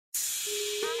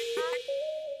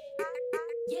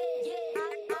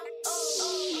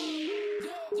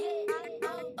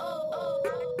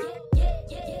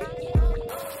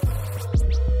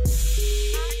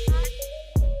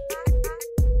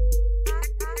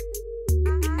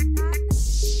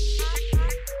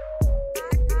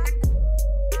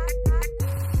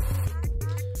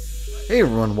Hey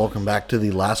everyone, welcome back to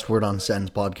the Last Word on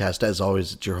Sens podcast. As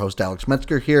always, it's your host Alex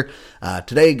Metzger here.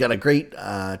 Today, got a great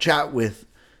chat with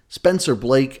Spencer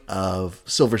Blake of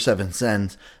Silver Seven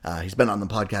Sens. He's been on the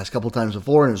podcast a couple times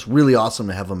before, and it's really awesome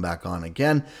to have him back on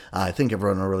again. I think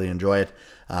everyone will really enjoy it.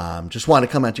 Just want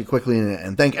to come at you quickly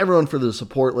and thank everyone for the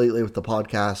support lately with the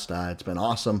podcast. It's been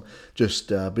awesome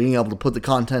just being able to put the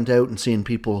content out and seeing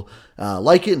people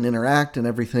like it and interact and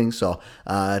everything. So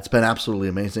it's been absolutely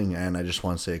amazing, and I just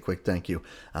want to say a quick thank you.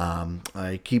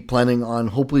 I keep planning on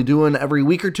hopefully doing every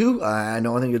week or two. I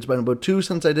think it's been about 2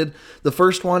 since I did the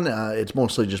first one. It's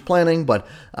mostly just planning, but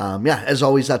as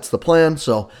always, that's the plan.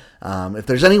 So if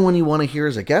there's anyone you want to hear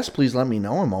as a guest, please let me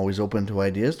know. I'm always open to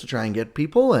ideas to try and get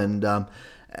people. And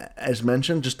as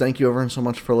mentioned, just thank you everyone so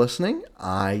much for listening.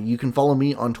 You can follow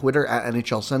me on Twitter at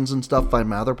NHL Sends and stuff. Find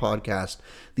my other podcast,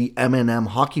 the M&M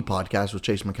Hockey Podcast with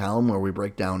Chase McCallum, where we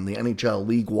break down the NHL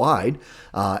league-wide.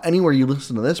 Anywhere you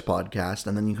listen to this podcast,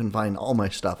 and then you can find all my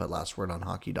stuff at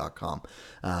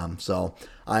lastwordonhockey.com. So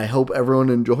I hope everyone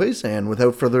enjoys, and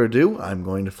without further ado, I'm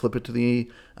going to flip it to the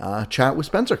chat with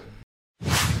Spencer.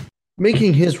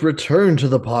 Making his return to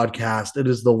the podcast, it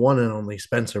is the one and only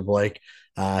Spencer Blake.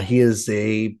 He is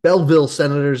a Belleville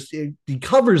Senators. He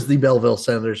covers the Belleville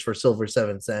Senators for Silver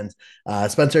Seven Sens.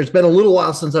 Spencer, it's been a little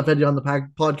while since I've had you on the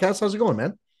podcast. How's it going,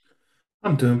 man?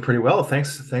 I'm doing pretty well.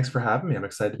 Thanks for having me. I'm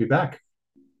excited to be back.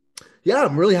 Yeah,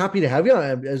 I'm really happy to have you.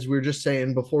 As we were just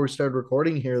saying before we started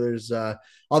recording here, there's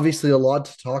obviously a lot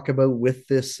to talk about with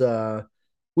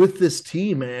this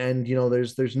team, and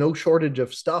there's no shortage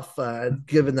of stuff,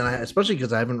 given that especially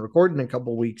because I haven't recorded in a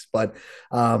couple of weeks. But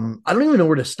I don't even know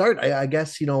where to start. I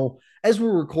guess as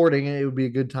we're recording, it would be a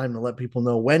good time to let people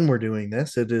know when we're doing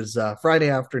this. It is Friday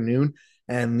afternoon,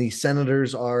 and the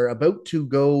Senators are about to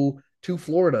go to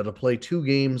Florida to play 2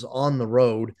 games on the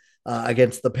road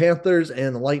against the Panthers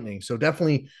and the Lightning. So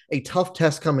definitely a tough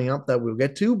test coming up that we'll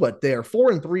get to, but they are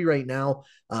 4-3 right now.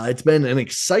 It's been an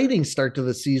exciting start to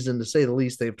the season, to say the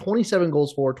least. They have 27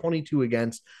 goals for, 22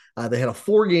 against. They had a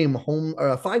 5-game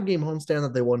homestand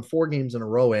that they won 4 games in a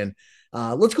row in.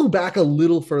 Let's go back a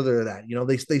little further to that.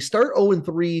 They start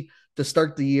 0-3 to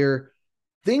start the year.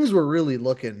 Things were really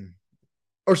looking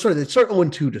they start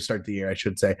 0-2 to start the year, I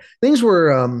should say. Things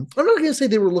were, I'm not going to say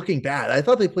they were looking bad. I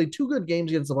thought they played 2 good games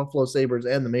against the Buffalo Sabres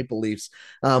and the Maple Leafs,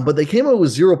 but they came out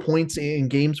with 0 points in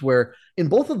games where, in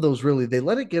both of those, really, they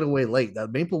let it get away late.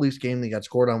 That Maple Leafs game, they got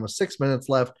scored on with 6 minutes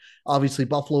left. Obviously,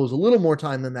 Buffalo was a little more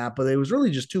time than that, but it was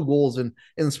really just 2 goals in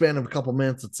the span of a couple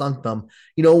minutes that sunk them.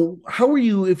 How were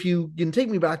you, if you can take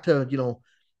me back to,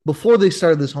 before they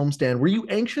started this homestand, were you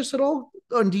anxious at all?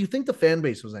 And do you think the fan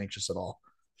base was anxious at all?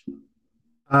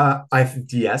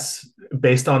 Yes,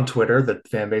 based on Twitter, the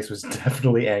fan base was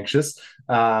definitely anxious.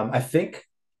 I think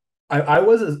I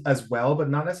was as well, but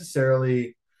not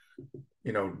necessarily,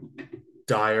 you know,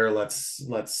 dire.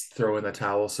 Let's throw in the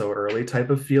towel so early type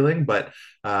of feeling. But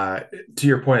to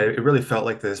your point, it really felt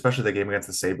like especially the game against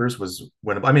the Sabres was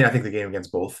winnable. I mean, I think the game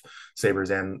against both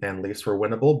Sabres and Leafs were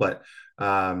winnable, but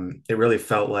it really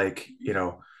felt like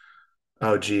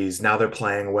oh geez, now they're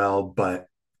playing well, but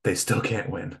they still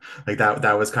can't win. Like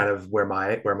that was kind of where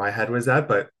my head was at,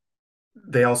 but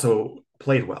they also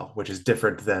played well, which is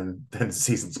different than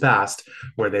seasons past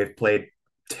where they've played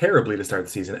terribly to start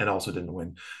the season and also didn't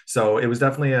win. So it was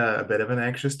definitely a bit of an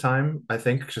anxious time, I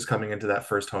think, just coming into that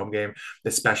first home game,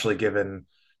 especially given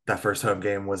that first home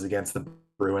game was against the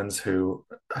Bruins, who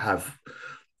have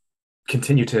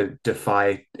continued to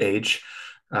defy age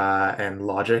and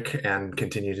logic and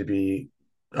continue to be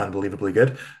unbelievably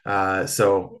good.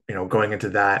 So going into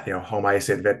that, home ice,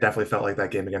 it definitely felt like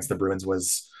that game against the Bruins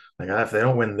was like, if they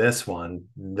don't win this one,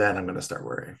 then I'm going to start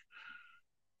worrying.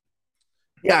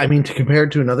 Yeah, I mean, to compare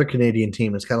it to another Canadian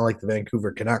team, it's kind of like the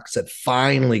Vancouver Canucks that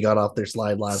finally got off their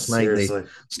slide last night. They Seriously.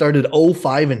 started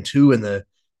 0-5-2, and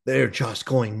they're just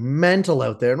going mental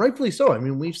out there, and rightfully so. I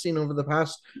mean, we've seen over the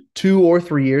past 2 or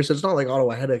 3 years, it's not like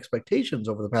Ottawa had expectations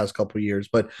over the past couple of years,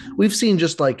 but we've seen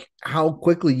just like how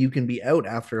quickly you can be out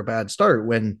after a bad start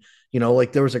when,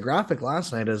 like there was a graphic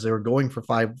last night as they were going for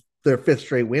their 5th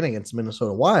straight win against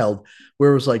Minnesota Wild,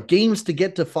 where it was like games to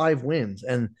get to 5 wins.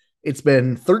 And it's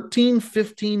been 13,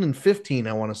 15, and 15,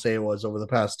 I want to say it was, over the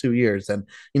past 2 years. And,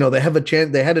 they have a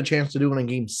chance, they had a chance to do it in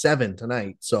game 7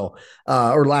 tonight. So,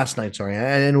 or last night, sorry.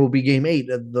 And it will be game 8.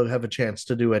 They'll have a chance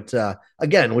to do it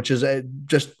again, which is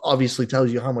just obviously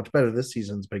tells you how much better this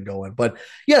season's been going. But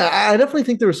yeah, I definitely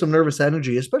think there was some nervous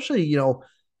energy, especially,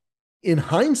 in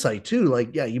hindsight too.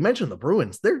 Like, yeah, you mentioned the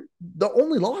Bruins. The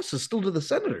only loss is still to the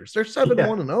Senators. They're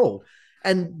 7-1-0.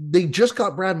 And they just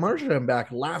got Brad Marchand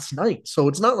back last night. So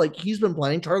it's not like he's been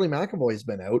playing. Charlie McAvoy's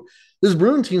been out. This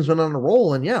Bruin team's been on a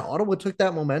roll. And yeah, Ottawa took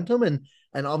that momentum,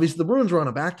 and obviously the Bruins were on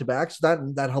a back-to-back,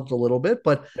 so that helped a little bit.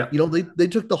 But Yeah. they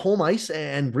took the home ice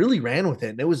and really ran with it.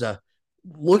 And it was a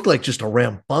looked like just a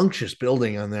rambunctious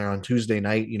building on there on Tuesday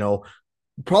night.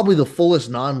 Probably the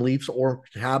fullest non-Leafs or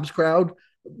Habs crowd,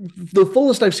 the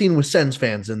fullest I've seen with Sens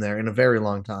fans in there in a very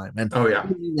long time. And Oh yeah.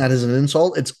 that is an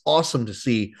insult. It's awesome to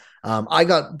see. I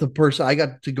got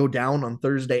to go down on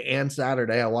Thursday and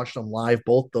Saturday. I watched them live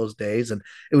both those days, and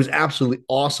it was absolutely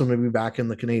awesome to be back in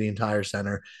the Canadian Tire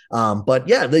Center. But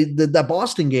yeah, that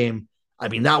Boston game, I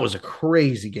mean, that was a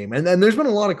crazy game. And then there's been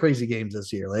a lot of crazy games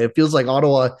this year. Like, it feels like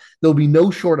Ottawa, there'll be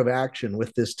no short of action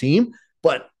with this team.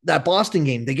 But that Boston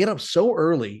game, they get up so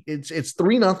early. It's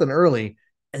 3-0 early,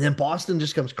 and then Boston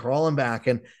just comes crawling back.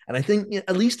 And I think,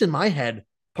 at least in my head,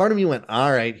 part of me went,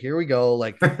 all right, here we go.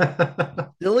 Like,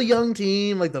 still a young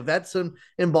team, like the vets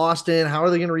in Boston. How are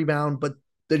they going to rebound? But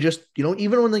they just,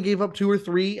 even when they gave up 2 or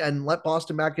 3 and let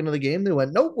Boston back into the game, they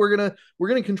went, nope, we're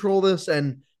gonna control this.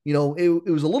 And it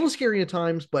was a little scary at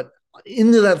times, but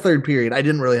into that third period, I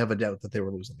didn't really have a doubt that they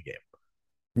were losing the game.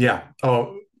 Yeah.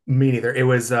 Oh, me neither. It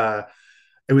was 3-1.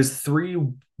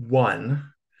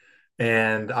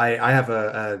 And I have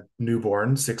a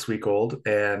newborn, 6-week old,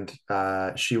 and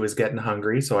she was getting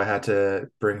hungry, so I had to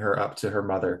bring her up to her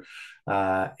mother.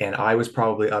 And I was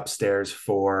probably upstairs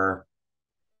for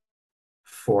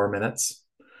 4 minutes,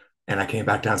 and I came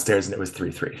back downstairs and it was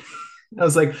 3-3. I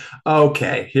was like,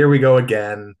 okay, here we go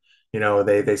again.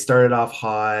 They started off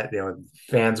hot.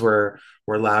 Fans were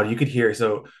loud. You could hear.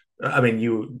 So, I mean,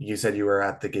 you said you were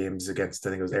at the games against,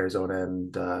 I think it was Arizona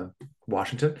and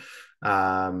Washington.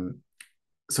 Um,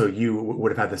 so you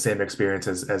would have had the same experience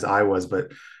as I was,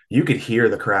 but you could hear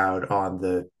the crowd on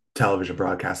the television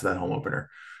broadcast of that home opener.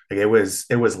 Like, it was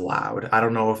loud. I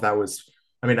don't know if that was,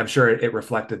 I mean, I'm sure it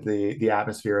reflected the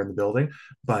atmosphere in the building,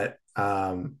 but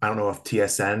I don't know if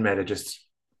TSN might have just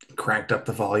cranked up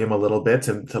the volume a little bit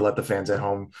to let the fans at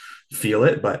home feel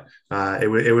it, but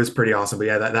it was pretty awesome. But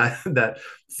yeah, that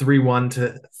 3-1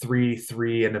 to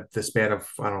 3-3 in the span of,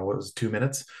 I don't know, what was it, 2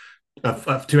 minutes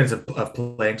of 2 minutes of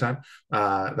playing time.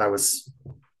 That was,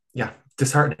 yeah,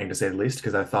 disheartening to say the least,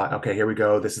 because I thought, okay, here we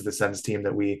go. This is the Sens team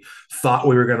that we thought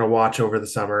we were going to watch over the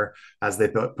summer as they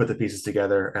put the pieces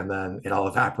together, and then it all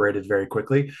evaporated very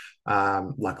quickly.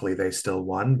 Luckily, they still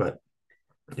won, but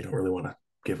you don't really want to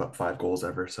give up 5 goals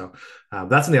ever. So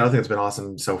that's the other thing that's been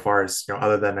awesome so far is,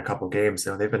 other than a couple games,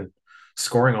 they've been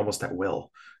scoring almost at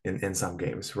will in some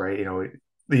games, right?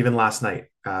 Even last night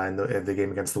in the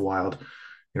game against the Wild,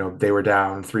 they were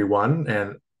down 3-1,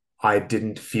 and I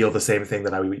didn't feel the same thing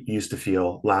that I used to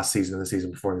feel last season and the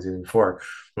season before and the season before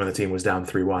when the team was down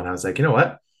 3-1. I was like, you know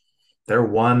what? They're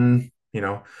one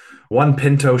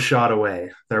Pinto shot away.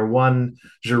 They're one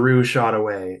Giroux shot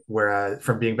away, whereas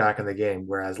from being back in the game.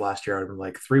 Whereas last year I would have been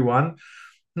like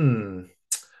 3-1.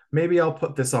 Maybe I'll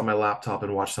put this on my laptop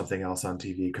and watch something else on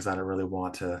TV because I don't really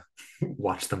want to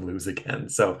watch them lose again.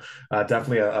 So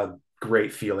definitely a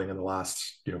great feeling in the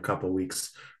last couple of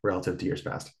weeks relative to years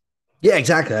past. Yeah,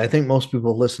 exactly. I think most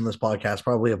people listen to this podcast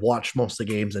probably have watched most of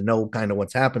the games and know kind of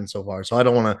what's happened so far. So I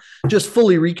don't want to just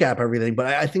fully recap everything, but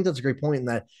I think that's a great point.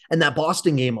 And that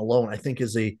Boston game alone, I think,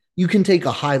 you can take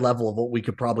a high level of what we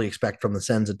could probably expect from the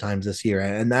Sens at times this year,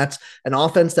 and that's an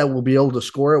offense that will be able to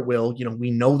score at will. We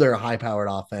know they're a high-powered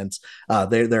offense.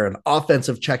 They're an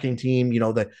offensive checking team.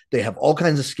 That they have all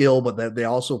kinds of skill, but they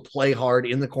also play hard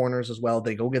in the corners as well.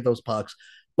 They go get those pucks,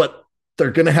 but they're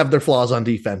going to have their flaws on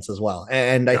defense as well.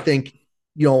 And I think,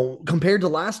 compared to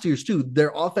last year's too,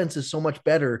 their offense is so much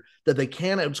better that they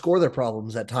can outscore their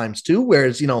problems at times too.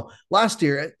 Whereas, last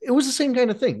year it was the same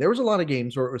kind of thing. There was a lot of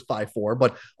games where it was 5-4,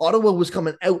 but Ottawa was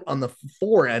coming out on the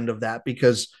 4 end of that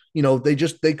because,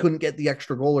 they couldn't get the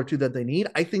extra goal or two that they need.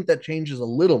 I think that changes a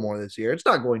little more this year. It's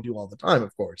not going to all the time,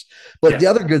 of course. But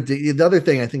Yeah. the other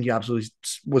thing I think you absolutely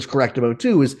was correct about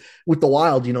too is with the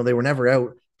Wild, they were never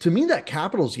out. To me, that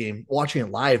Capitals game, watching it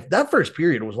live, that first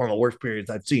period was one of the worst periods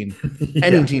I've seen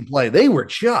any Yeah. team play. They were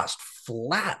just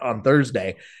flat on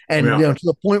Thursday. And, Yeah. to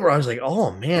the point where I was like, oh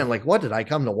man, like what did I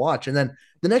come to watch? And then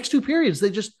the next 2 periods,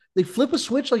 they flip a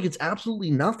switch like it's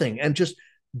absolutely nothing and just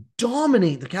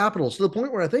dominate the Capitals to the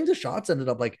point where I think the shots ended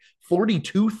up like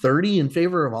 42-30 in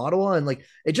favor of Ottawa. And like,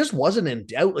 it just wasn't in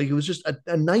doubt. Like, it was just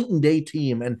a night and day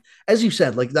team. And as you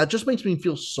said, like, that just makes me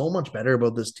feel so much better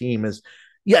about this team is,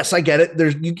 yes, I get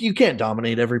it. You can't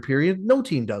dominate every period. No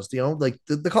team does, like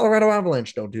the Colorado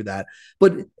Avalanche don't do that.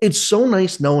 But it's so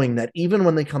nice knowing that even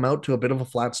when they come out to a bit of a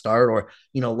flat start, or,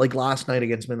 like last night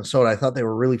against Minnesota, I thought they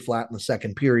were really flat in the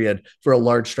second period for a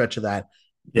large stretch of that.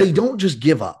 Yeah, they don't just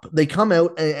give up. They come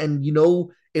out and you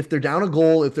know, if they're down a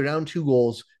goal, if they're down 2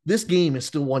 goals, this game is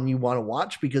still one you want to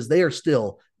watch because they are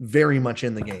still very much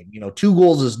in the game. You know, 2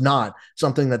 goals is not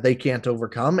something that they can't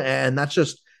overcome. And that's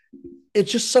just,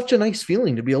 it's just such a nice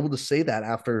feeling to be able to say that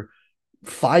after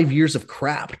 5 years of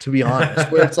crap, to be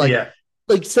honest, where it's yeah,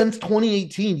 like since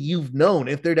 2018, you've known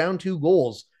if they're down 2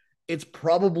 goals, it's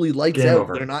probably lights game out.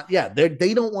 They're over. not, yeah,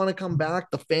 they don't want to come back.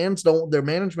 The fans don't, their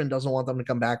management doesn't want them to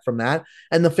come back from that.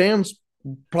 And the fans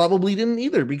probably didn't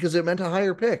either because it meant a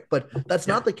higher pick. But that's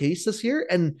Yeah, not the case this year.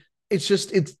 And it's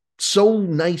just, it's so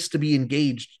nice to be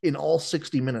engaged in all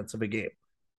 60 minutes of a game.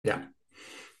 yeah,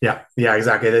 yeah,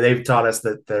 exactly. They've taught us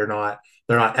that they're not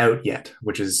out yet,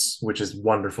 which is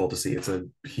wonderful to see. It's a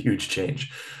huge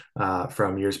change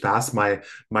from years past. My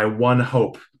one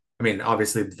hope, I mean,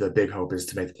 obviously the big hope is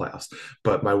to make the playoffs,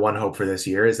 but my one hope for this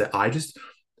year is that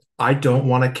I don't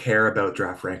want to care about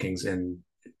draft rankings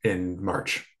in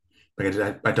March. Like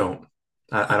I don't.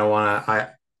 I don't want to. I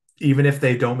even if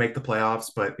they don't make the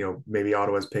playoffs, but maybe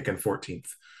Ottawa's picking 14th.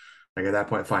 Like at that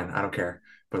point, fine, I don't care.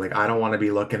 But like I don't want to be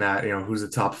looking at who's the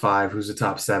top five, who's the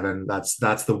top seven. That's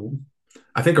the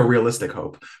I think a realistic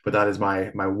hope. But that is my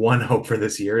one hope for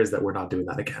this year is that we're not doing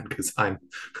that again because I'm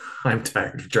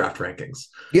tired of draft rankings.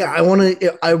 Yeah, I want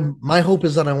to. I My hope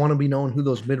is that I want to be known who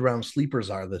those mid round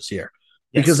sleepers are this year,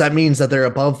 because Yes. that means that they're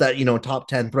above that top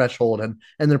 10 threshold and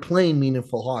they're playing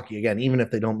meaningful hockey again, even if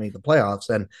they don't make the playoffs.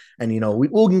 And we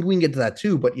can get to that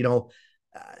too, but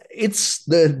it's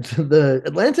the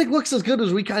Atlantic looks as good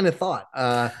as we kind of thought.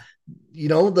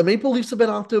 The Maple Leafs have been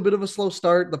off to a bit of a slow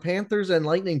start. The Panthers and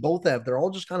Lightning both have. They're all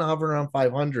just kind of hovering around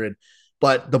 500.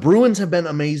 But the Bruins have been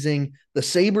amazing. The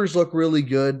Sabres look really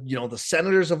good. The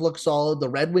Senators have looked solid. The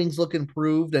Red Wings look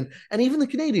improved. And even the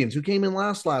Canadians, who came in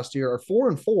last year, are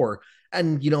 4-4.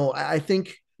 And, I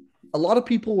think a lot of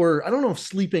people were, I don't know if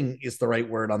sleeping is the right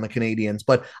word on the Canadians,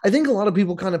 but I think a lot of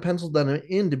people kind of penciled them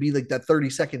in to be like that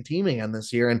 32nd team again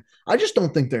this year. And I just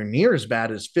don't think they're near as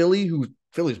bad as Philly's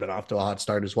been off to a hot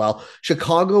start as well.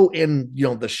 Chicago and,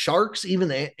 the Sharks,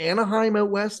 even Anaheim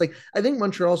out west. Like, I think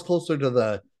Montreal's closer to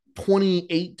the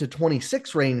 28 to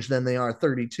 26 range than they are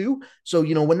 32. So,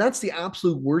 when that's the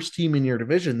absolute worst team in your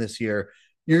division this year,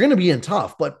 you're going to be in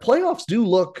tough. But playoffs do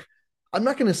look, I'm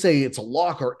not going to say it's a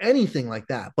lock or anything like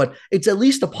that, but it's at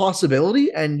least a possibility.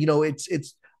 And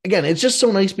it's again, it's just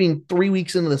so nice being 3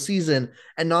 weeks into the season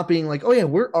and not being like, oh yeah,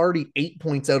 we're already 8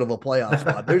 points out of a playoff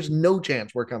spot. There's no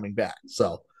chance we're coming back.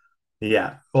 So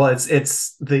Yeah. Well,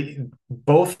 it's the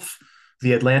both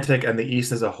the Atlantic and the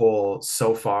East as a whole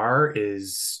so far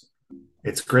is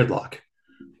it's gridlock,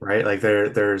 right? Like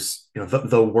there's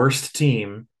the worst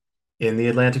team in the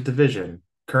Atlantic Division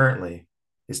currently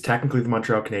is technically the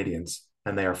Montreal Canadiens,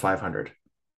 and they are 500.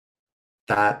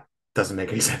 That doesn't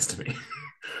make any sense to me,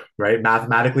 right?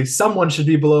 Mathematically, someone should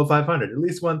be below 500, at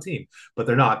least one team, but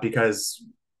they're not because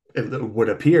it would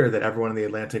appear that everyone in the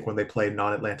Atlantic, when they play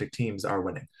non-Atlantic teams, are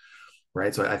winning,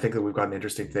 right? So I think that we've got an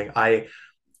interesting thing.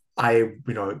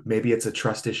 Maybe it's a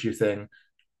trust issue thing.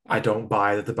 I don't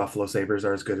buy that the Buffalo Sabres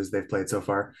are as good as they've played so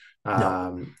far.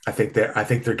 no. I think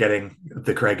they're getting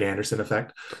the Craig Anderson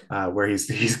effect, where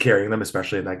he's carrying them,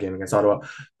 especially in that game against Ottawa.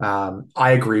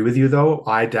 I agree with you though.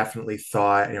 I definitely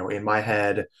thought, in my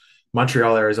head,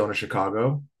 Montreal, Arizona,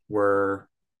 Chicago were,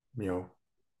 the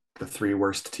three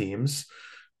worst teams,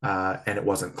 and it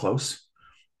wasn't close,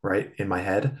 right? In my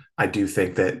head, I do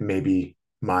think that maybe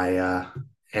my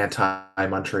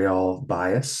anti-Montreal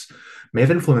bias may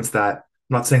have influenced that.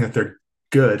 I'm not saying that they're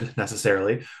good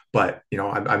necessarily, but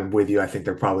I'm with you. I think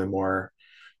they're probably more,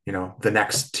 the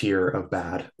next tier of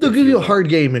bad, They'll if give you you a will. hard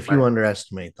game if you Right.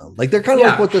 underestimate them. Like, they're kind of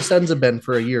like Yeah, what the Sens have been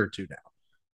for a year or two now.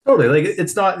 totally. Like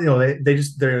it's not,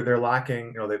 they're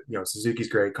lacking, Suzuki's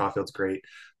great, Caulfield's great.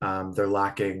 They're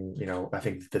lacking, I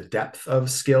think the depth of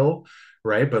skill,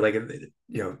 right? But like, Or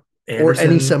any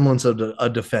Anderson, semblance of a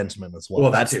defenseman as well.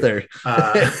 well, that That's too. their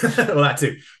Well, that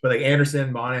too. But like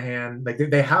Anderson, Monahan, like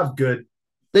they have good,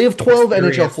 They have 12 NHL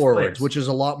experienced forwards, players, which is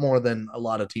a lot more than a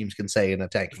lot of teams can say in a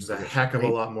which tanking is a position, heck of a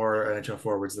right? lot more NHL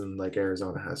forwards than like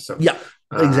Arizona has. So, Yeah,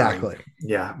 exactly.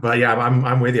 yeah, but yeah,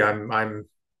 I'm with you.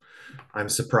 I'm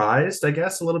surprised, I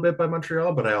guess, a little bit by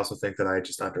Montreal, but I also think that I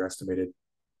just underestimated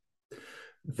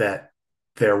that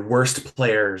their worst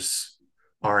players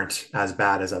aren't as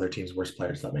bad as other teams' worst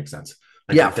players. That makes sense.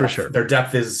 Like Yeah, for sure. their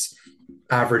depth is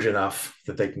average enough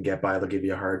that they can get by. They'll give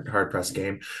you a hard press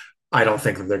game. I don't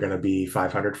think that they're going to be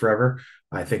 500 forever.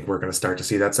 I think we're going to start to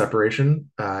see that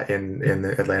separation in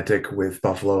the Atlantic with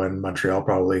Buffalo and Montreal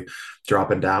probably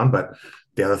dropping down. But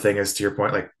the other thing is, to your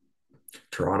point, like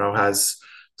Toronto has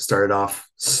started off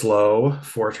slow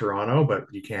for Toronto, but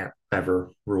you can't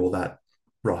ever rule that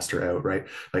roster out, right?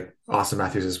 Like Austin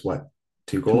Matthews is what,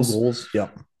 two Two goals, goals.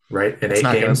 Yep. right, in That's eight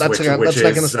not gonna. games, That's which that's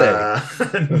not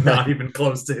gonna is stay. not even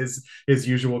close to his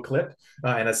usual clip.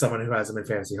 And as someone who has him in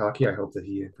fantasy hockey, I hope that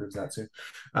he improves that soon.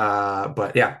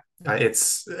 But yeah, I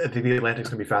think the Atlantic's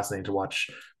gonna be fascinating to watch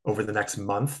over the next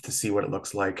month to see what it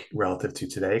looks like relative to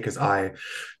today, because I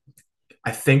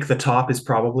think the top is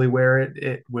probably where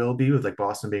it will be, with like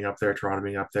Boston being up there, Toronto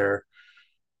being up there.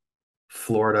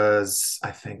 Florida's,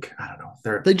 I think, I don't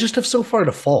know. They just have so far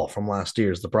to fall from last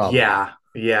year is the problem.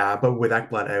 Yeah, but with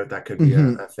Ekblad out, that could be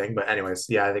Mm-hmm. a thing. But anyways,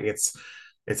 yeah, I think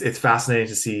it's fascinating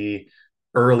to see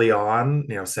early on,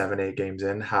 7, 8 games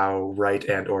in, how right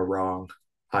and or wrong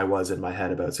I was in my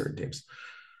head about certain teams.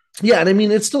 Yeah, and I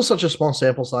mean it's still such a small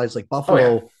sample size. Like Oh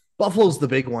yeah, Buffalo's the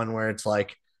big one where it's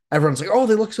like everyone's like, oh,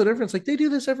 they look so different. It's like they do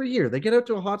this every year. They get out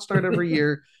to a hot start every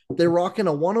year. They're rocking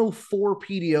a 104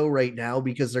 PDO right now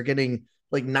because they're getting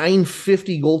like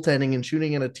 950 goaltending and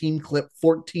shooting at a team clip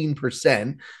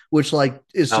 14%, which like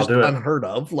is I'll just do it. unheard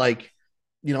of. Like,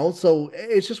 so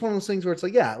it's just one of those things where it's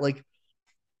like, yeah, like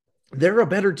they're a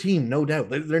better team, no doubt.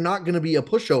 They're not going to be a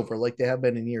pushover like they have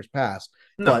been in years past,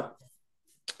 No, but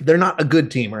they're not a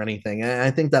good team or anything. I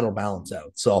think that'll balance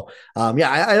out. So,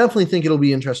 yeah, I definitely think it'll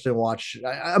be interesting to watch.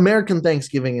 American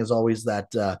Thanksgiving is always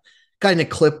that kind of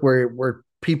clip where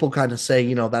people kind of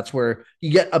say, that's where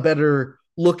you get a better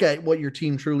look at what your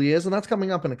team truly is, and that's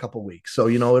coming up in a couple weeks. So,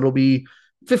 it'll be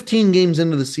 15 games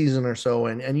into the season or so,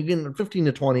 and you can 15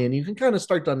 to 20, and you can kind of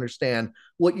start to understand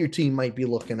what your team might be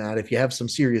looking at if you have some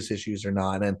serious issues or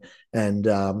not, and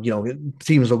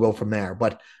teams will go from there.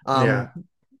 But yeah,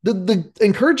 the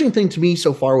encouraging thing to me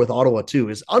so far with Ottawa too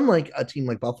is unlike a team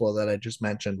like Buffalo that I just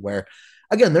mentioned, where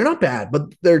again they're not bad,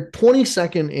 but they're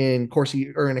 22nd in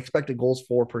Corsi or in expected goals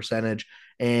for percentage,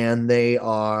 and they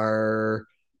are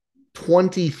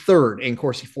 23rd in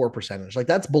Corsi for percentage. Like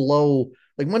that's below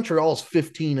like Montreal's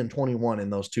 15 and 21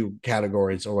 in those two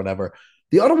categories or whatever.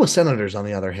 The Ottawa Senators, on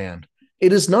the other hand,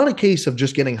 it is not a case of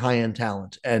just getting high end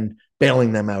talent and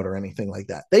bailing them out or anything like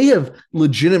that. They have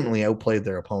legitimately outplayed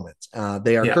their opponents.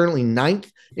 They are yeah. currently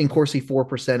ninth in Corsi for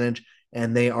percentage,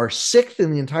 and they are sixth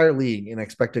in the entire league in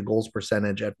expected goals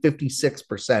percentage at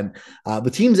 56%.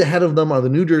 The teams ahead of them are the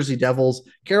New Jersey Devils,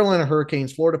 Carolina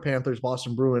Hurricanes, Florida Panthers,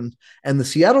 Boston Bruins, and the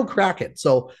Seattle Kraken.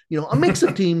 So, a mix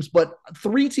of teams, but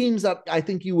three teams that I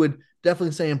think you would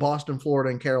definitely say in Boston, Florida,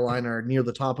 and Carolina are near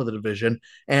the top of the division.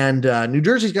 And New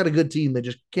Jersey's got a good team. They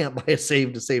just can't buy a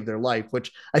save to save their life,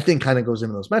 which I think kind of goes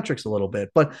into those metrics a little bit.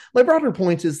 But my broader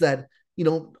point is that,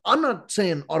 I'm not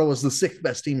saying Ottawa's the sixth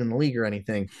best team in the league or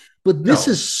anything, but this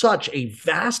No, is such a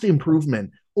vast improvement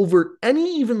over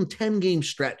any even 10 game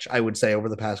stretch, I would say, over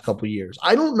the past couple of years.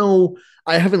 I don't know.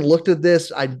 I haven't looked at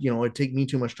this. It'd take me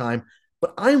too much time,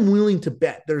 but I'm willing to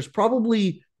bet there's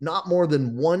probably not more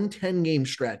than one 10 game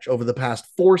stretch over the past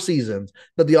 4 seasons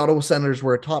that the Ottawa Senators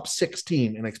were a top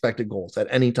 16 in expected goals at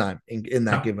any time in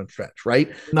that no, given stretch,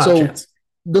 right? not a So chance.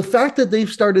 the fact that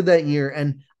they've started that year,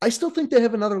 and I still think they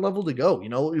have another level to go.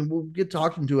 We'll get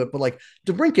talking to it, but like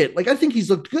DeBrincat, like I think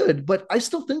he's looked good, but I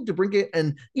still think DeBrincat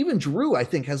and even Drew, I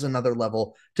think has another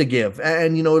level to give.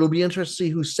 And it'll be interesting to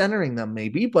see who's centering them,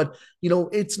 maybe. But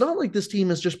it's not like this team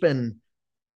has just been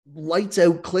lights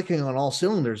out, clicking on all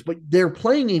cylinders, but they're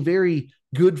playing a very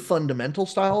good fundamental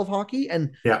style of hockey,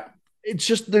 and Yeah. it's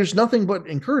just there's nothing but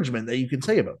encouragement that you can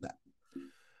say about that.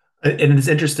 And it's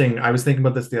interesting. I was thinking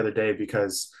about this the other day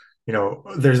because,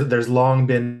 there's long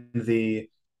been the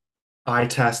eye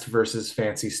test versus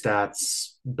fancy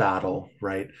stats battle,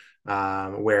 right?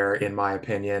 Where, in my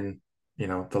opinion,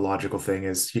 the logical thing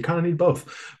is you kind of need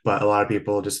both, but a lot of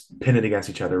people just pin it against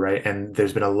each other, right? And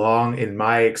there's been in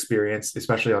my experience,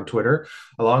 especially on Twitter,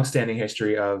 a long-standing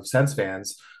history of Sens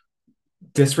fans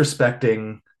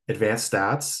disrespecting advanced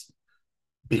stats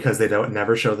because they don't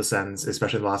never show the Sens,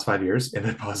 especially in the last 5 years, in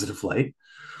a positive light.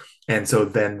 And so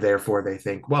then, therefore, they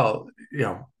think, well,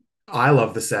 I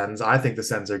love the Sens. I think the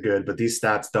Sens are good, but these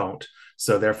stats don't.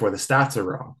 So therefore, the stats are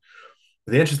wrong.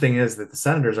 The interesting is that the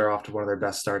Senators are off to one of their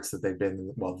best starts that they've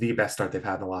been, well, the best start they've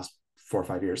had in the last 4 or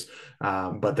 5 years.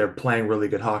 But they're playing really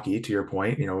good hockey, to your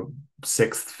point,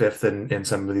 sixth, fifth in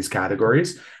some of these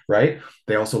categories, right?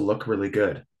 They also look really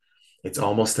good. It's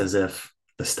almost as if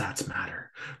the stats matter,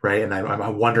 right? And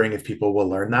I'm wondering if people will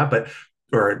learn that,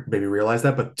 or maybe realize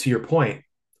that. But to your point,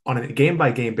 on a game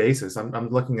by game basis, I'm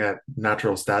looking at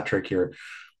natural stat trick here.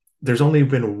 There's only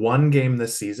been one game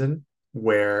this season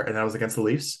and that was against the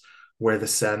Leafs, where the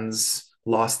Sens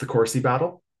lost the Corsi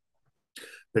battle.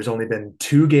 There's only been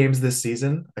 2 games this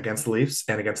season against the Leafs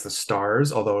and against the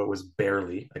Stars, although it was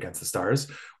barely against the Stars,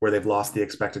 where they've lost the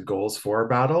expected goals for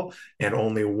battle, and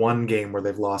only 1 game where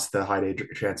they've lost the high day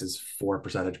chances for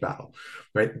percentage battle.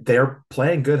 Right? They're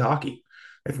playing good hockey.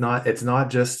 It's not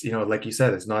just, like you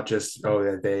said, it's not just,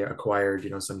 oh, they acquired,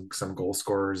 some goal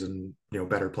scorers and,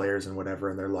 better players and whatever,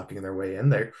 and they're lucking their way in.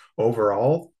 They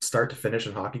overall, start to finish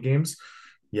in hockey games,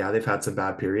 yeah, they've had some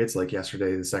bad periods, like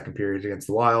yesterday, the second period against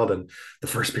the Wild and the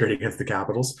first period against the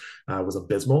Capitals was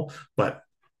abysmal. But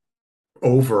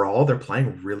overall, they're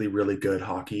playing really, really good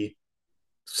hockey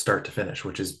start to finish,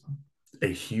 which is a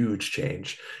huge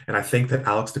change. And I think that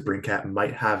Alex DeBrincat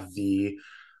might have the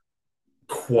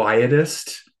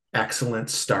quietest, excellent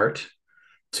start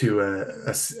to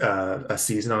a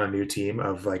season on a new team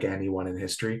of like anyone in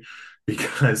history,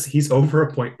 because he's over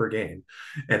a point per game,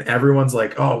 and everyone's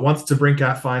like, oh, once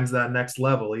DeBrincat finds that next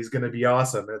level, he's going to be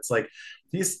awesome. And it's like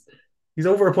he's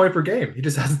over a point per game. He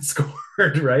just hasn't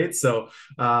scored, right? So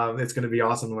it's going to be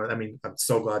awesome. I mean, I'm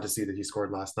so glad to see that he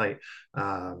scored last night.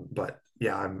 But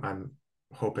yeah, I'm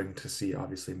hoping to see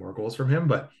obviously more goals from him,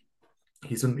 but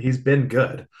he's been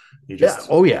good. He Yeah. just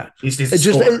Oh yeah. he needs It to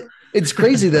just score. it's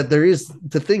crazy that there is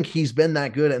to think he's been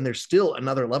that good, and there's still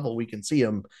another level we can see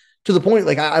him to the point.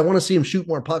 Like I want to see him shoot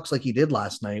more pucks like he did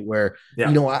last night. Where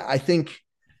Yeah, I think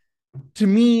to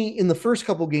me in the first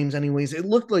couple games anyways, it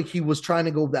looked like he was trying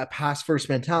to go that pass first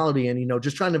mentality, and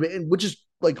just trying to be, which is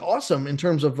like awesome in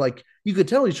terms of like you could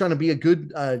tell he's trying to be a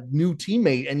good new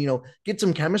teammate, and get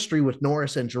some chemistry with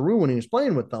Norris and Giroux when he was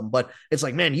playing with them. But it's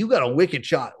like, man, you got a wicked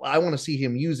shot. I want to see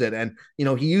him use it. And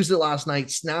he used it last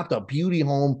night, snapped a beauty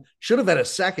home. Should have had a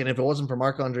second if it wasn't for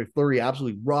Marc-Andre Fleury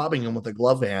absolutely robbing him with a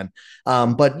glove hand.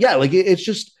 But yeah, like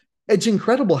it's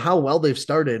incredible how well they've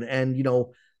started. And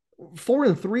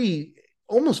 4-3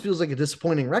 almost feels like a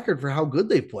disappointing record for how good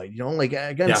they've played. Like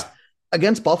yeah.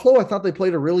 against Buffalo, I thought they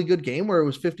played a really good game where it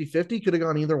was 50-50, could have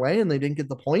gone either way, and they didn't get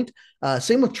the point.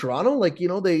 Same with Toronto. Like,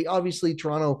 they obviously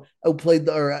Toronto outplayed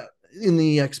in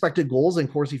the expected goals in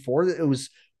Corsi 4.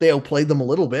 They outplayed them a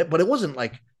little bit, but it wasn't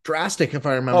like drastic if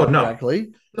I Oh remember no,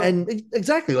 correctly. no. And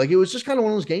exactly, like it was just kind of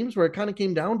one of those games where it kind of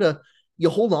came down to you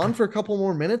hold on for a couple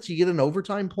more minutes, you get an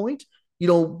overtime point,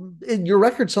 your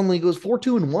record suddenly goes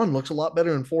 4-2-1, looks a lot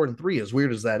better than 4-3, as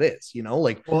weird as that is,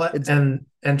 like Well, it's and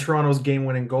Toronto's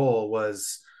game-winning goal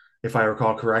was, if I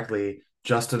recall correctly,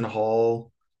 Justin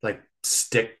Hall like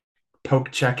stick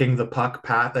poke checking the puck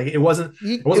pat. Like it wasn't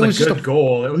it it wasn't was a just good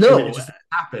goal. It no, just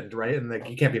happened, right? And like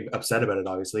you can't be upset about it,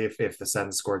 obviously. If the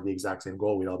Sens scored the exact same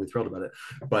goal, we'd all be thrilled about it.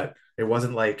 But it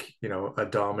wasn't like, a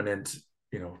dominant,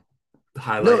 you know, no,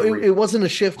 highlight it wasn't a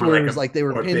shift or where it like was a like they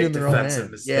were or a pinned in big their own defensive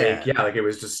end. mistake. Yeah, Yeah, like it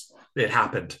was just it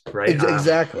happened, right?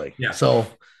 exactly. Yeah. So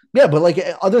yeah, but like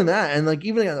other than that, and like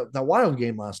even the Wild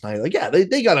game last night, like yeah,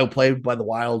 they got outplayed by the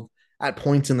Wild at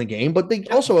points in the game, but they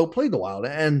Yeah. also outplayed the Wild,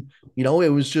 and it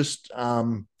was just I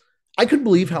couldn't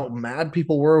believe how mad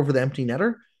people were over the empty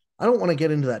netter. I don't want to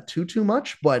get into that too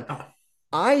much, but Oh,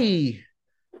 I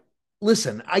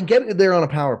listen. I get it, they're on a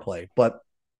power play, but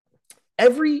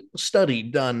every study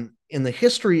done in the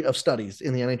history of studies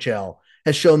in the NHL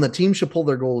has shown that teams should pull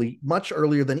their goalie much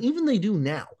earlier than even they do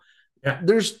now. yeah.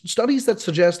 There's studies that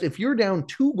suggest if you're down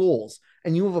 2 goals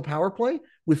and you have a power play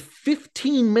with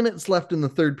 15 minutes left in the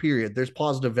third period, there's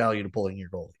positive value to pulling your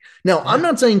goalie. Now, I'm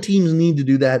Yeah. not saying teams need to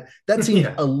do that. That seems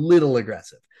Yeah. a little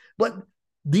aggressive. But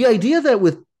the idea that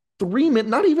with 3 minutes,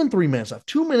 not even 3 minutes left,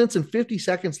 2 minutes and 50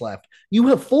 seconds left, you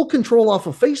have full control off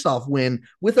a faceoff win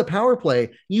with a power play.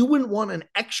 You wouldn't want an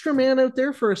extra man out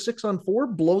there for a 6-on-4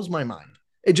 blows my mind.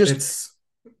 It just, It's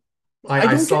I I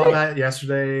don't get saw it. that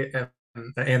yesterday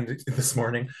and this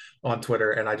morning on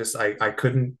Twitter, and I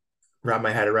couldn't wrap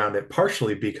my head around it.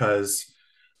 Partially because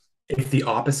if the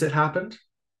opposite happened,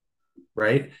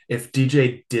 right? If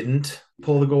DJ didn't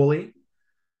pull the goalie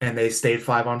and they stayed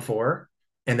 5-on-4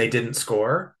 and they didn't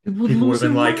score, It would people would lose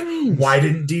have their been like, minds. "Why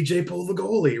didn't DJ pull the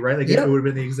goalie?" Right? Like it would Yep. have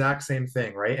been the exact same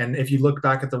thing, right? And if you look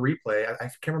back at the replay, I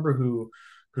can't remember who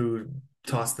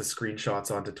tossed the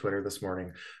screenshots onto Twitter this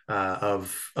morning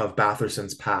of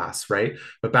Batherson's pass, right?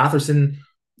 But Batherson,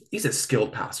 he's a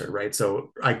skilled passer, right?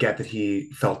 So I get that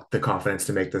he felt the confidence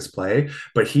to make this play,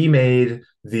 but he made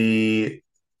the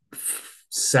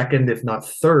second, if not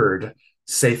third,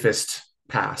 safest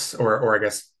pass, or I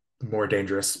guess more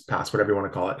dangerous pass, whatever you want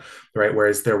to call it, right?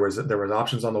 Whereas there was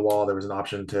options on the wall, there was an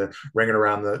option to ring it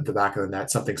around the back of the net,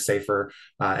 something safer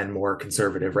and more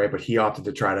conservative, right? But he opted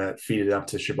to try to feed it up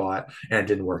to Shabbat, and it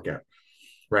didn't work out,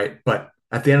 right? But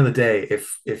at the end of the day,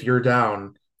 if you're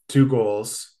down 2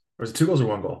 goals, or is it 2 goals or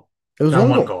 1 goal? It was Down one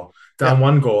one goal. goal, down Yeah.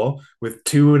 1 goal with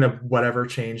two and a whatever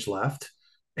change left.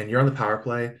 and you're on the power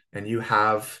play and you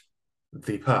have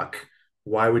the puck,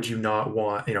 why would you not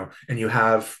want, and you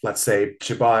have, let's say,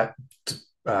 Chabot,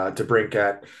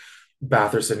 DeBrincat,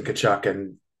 Batherson, Kachuk,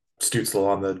 and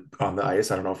Stützle on the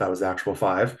ice. I don't know if that was the actual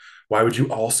five. Why would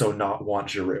you also not want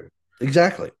Giroux?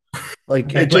 Exactly. Like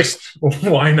it Like, just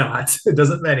why not? It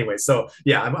doesn't anyway. So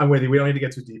yeah, I'm with you. We don't need to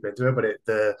get too deep into it,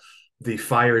 but the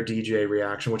fire DJ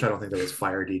reaction, which I don't think there was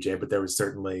fire DJ, but there was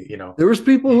certainly, there was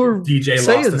people who were DJ lost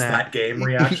saying us that. that game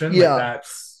reaction. Like Yeah.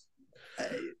 that's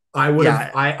I would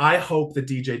have Yeah. I hope the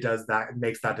DJ does that,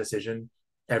 makes that decision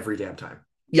every damn time.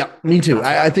 Yeah, me too. That's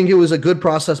I wild. think it was a good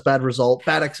process, bad result,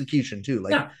 bad execution too.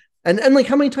 Like, Yeah. and like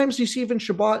how many times do you see even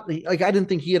Shabbat? Like, I didn't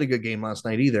think he had a good game last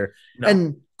night either. No.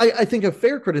 And I think a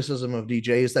fair criticism of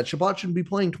DJ is that Shabbat shouldn't be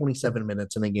playing 27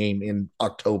 minutes in a game in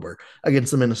October against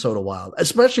the Minnesota Wild,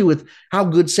 especially with how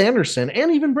good Sanderson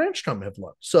and even Brandstrom have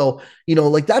looked. So,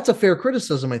 like that's a fair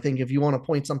criticism, I think, if you want to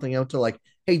point something out to like,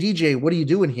 hey, DJ, what are you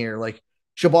doing here? Like,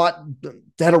 Shabbat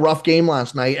had a rough game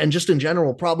last night, and just in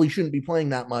general, probably shouldn't be playing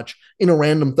that much in a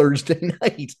random Thursday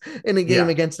night in a game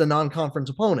Yeah. against a non-conference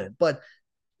opponent. But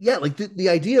yeah, like the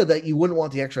idea that you wouldn't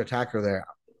want the extra attacker there,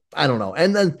 I don't know.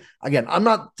 And then again, I'm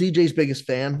not DJ's biggest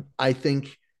fan. I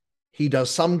think he does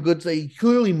some good. He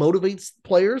clearly motivates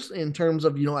players in terms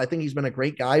of, I think he's been a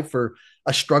great guy for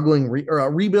a struggling or a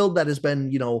rebuild that has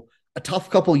been, a tough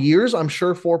couple years, I'm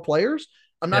sure, for players.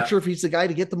 I'm not Yeah. sure if he's the guy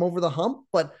to get them over the hump,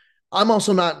 but I'm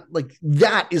also not like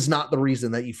that is not the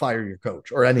reason that you fire your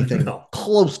coach or anything No.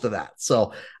 close to that.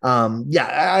 So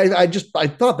yeah, I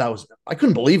thought that was I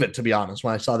couldn't believe it, to be honest,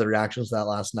 when I saw the reactions to that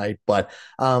last night. But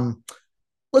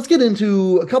let's get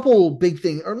into a couple big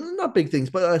things, or not big things,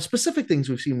 but specific things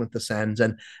we've seen with the Sens.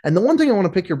 And the one thing I want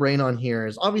to pick your brain on here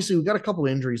is obviously we've got a couple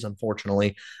of injuries,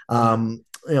 unfortunately. Mhm.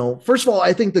 First of all,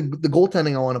 I think the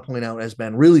goaltending I want to point out has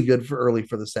been really good for early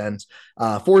for the Sens.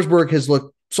 Forsberg has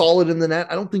looked solid in the net.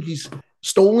 I don't think he's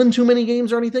stolen too many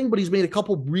games or anything, but he's made a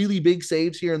couple really big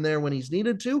saves here and there when he's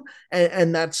needed to,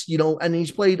 and that's and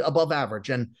he's played above average.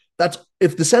 And that's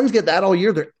if the Sens get that all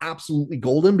year, they're absolutely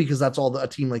golden because that's all a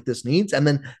team like this needs. And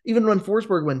then even when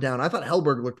Forsberg went down, I thought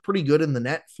Hellberg looked pretty good in the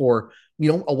net for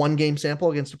a 1 game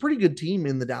sample against a pretty good team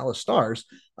in the Dallas Stars.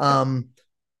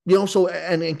 Yeah. So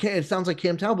and it sounds like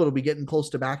Cam Talbot will be getting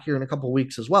close to back here in a couple of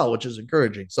weeks as well, which is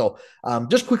encouraging. So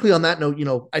just quickly on that note,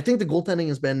 I think the goaltending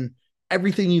has been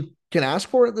everything you can ask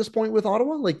for at this point with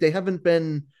Ottawa. Like they haven't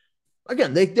been,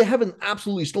 again, they haven't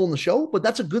absolutely stolen the show, but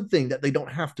that's a good thing that they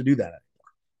don't have to do that.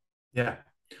 Yeah.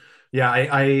 Yeah.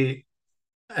 I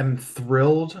am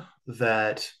thrilled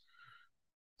that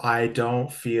I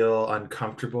don't feel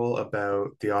uncomfortable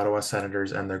about the Ottawa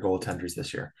Senators and their goaltenders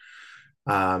this year.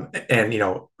 And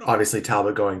obviously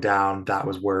Talbot going down, that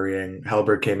was worrying.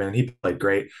 Hellberg came in and he played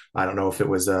great. I don't know if it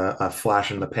was a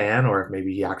flash in the pan or if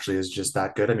maybe he actually is just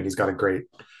that good. I mean, he's got a great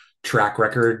track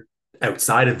record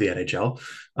outside of the NHL.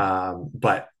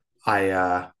 But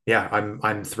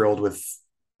I'm thrilled with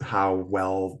how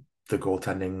well the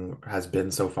goaltending has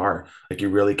been so far. Like you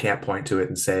really can't point to it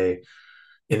and say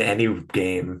in any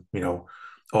game, oh,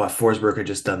 if Forsberg had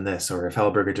just done this or if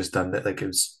Hellberg had just done that, like it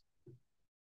was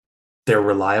they're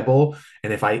reliable.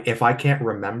 And if I can't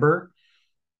remember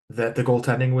that the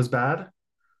goaltending was bad,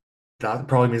 that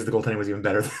probably means the goaltending was even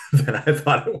better than I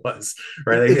thought it was.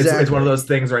 Right? Like it's one of Exactly. those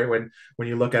things, right? When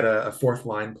you look at a fourth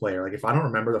line player, like if I don't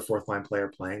remember the fourth line player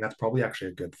playing, that's probably actually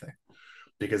a good thing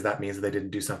because that means that they didn't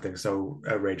do something so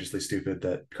outrageously stupid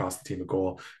that cost the team a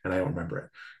goal, and I don't remember it.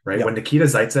 Right? When Yep. Nikita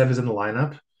Zaitsev is in the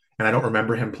lineup, and I don't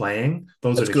remember him playing,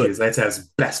 those are That's Nikita good.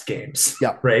 Zaitsev's best games,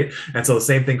 Yep. right? And so the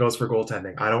same thing goes for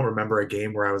goaltending. I don't remember a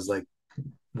game where I was like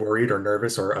worried or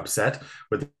nervous or upset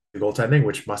with the goaltending,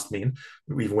 which must mean,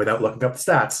 even without looking up the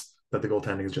stats, that the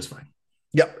goaltending is just fine.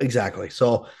 Yep, exactly.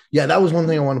 So yeah, that was one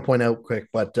thing I want to point out quick.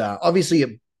 But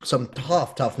obviously, some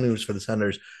tough news for the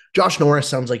Senators. Josh Norris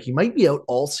sounds like he might be out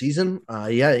all season.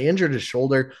 Yeah, he injured his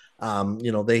shoulder.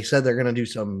 They said they're going to do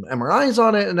some MRIs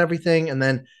on it and everything. And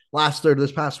then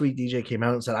this past week, DJ came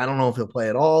out and said, I don't know if he'll play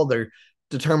at all. They're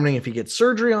determining if he gets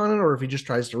surgery on it or if he just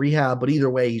tries to rehab. But either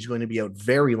way, he's going to be out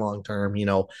very long term.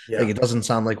 Like Yeah. it doesn't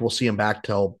sound like we'll see him back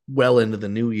till well into the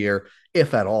new year,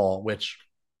 if at all, which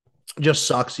just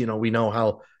sucks. We know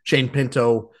how Shane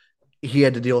Pinto, he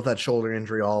had to deal with that shoulder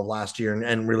injury all of last year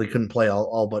and really couldn't play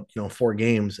all but 4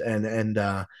 games.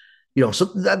 So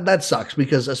that sucks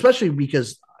because especially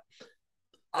because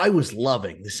I was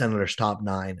loving the Senators top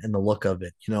nine and the look of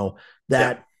it. Yeah.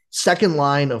 That second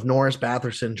line of Norris,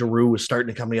 Batherson, Giroux was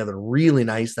starting to come together really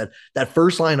nice. That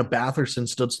first line of Batherson,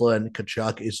 Stützle, and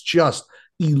Kachuk is just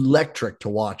electric to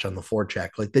watch on the forecheck.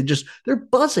 Like they're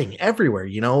buzzing everywhere.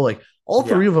 Like All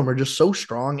Yeah. three of them are just so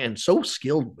strong and so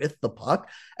skilled with the puck.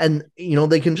 And,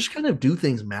 they can just kind of do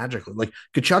things magically. Like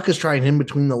Kachuk is trying in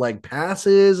between the leg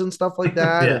passes and stuff like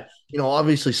that. And, Yeah.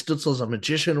 obviously Stützle's a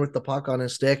magician with the puck on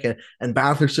his stick. And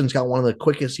Batherson's got one of the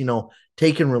quickest,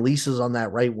 taking releases on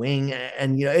that right wing.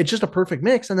 And, it's just a perfect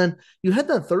mix. And then you had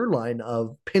that third line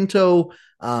of Pinto,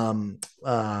 um,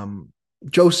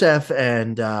 Joseph,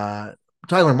 and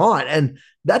Tyler Mott. And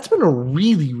that's been a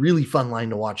really, really fun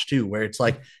line to watch too, where it's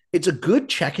like, it's a good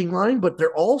checking line, but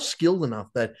they're all skilled enough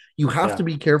that you have to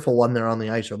Yeah. be careful when they're on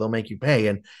the ice or they'll make you pay.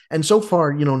 And so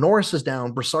far, Norris is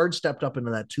down. Brassard stepped up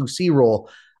into that 2C role.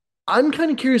 I'm kind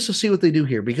of curious to see what they do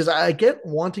here because I get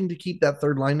wanting to keep that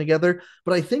third line together,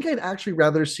 but I think I'd actually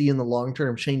rather see in the long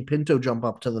term Shane Pinto jump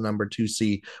up to the number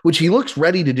 2C, which he looks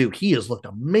ready to do. He has looked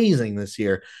amazing this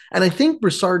year. And I think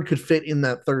Brassard could fit in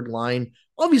that third line.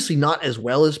 Obviously, not as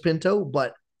well as Pinto,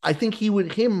 but I think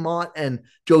him, Mott, and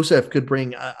Joseph could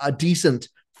bring a decent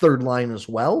third line as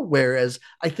well. Whereas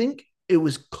I think it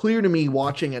was clear to me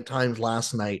watching at times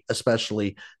last night,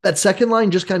 especially that second line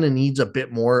just kind of needs a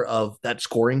bit more of that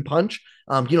scoring punch.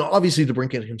 Obviously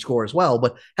DeBrincat can score as well,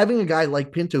 but having a guy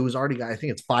like Pinto who's already got, I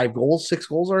think it's 5 goals, 6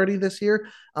 goals already this year.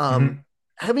 Mhm.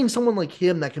 Having someone like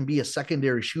him that can be a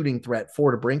secondary shooting threat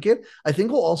for DeBrincat, I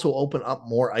think will also open up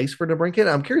more ice for DeBrincat.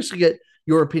 I'm curious to get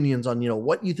your opinions on,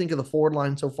 what you think of the forward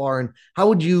line so far and how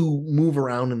would you move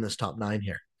around in this top nine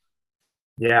here?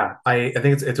 Yeah, I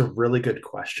think it's a really good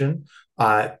question.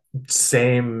 Uh,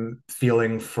 Same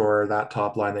feeling for that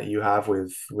top line that you have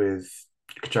with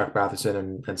Kachuk, Batherson,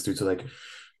 and Stutz. Like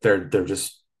they're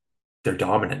just they're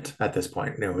dominant at this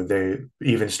point. They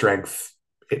even strength.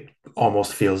 It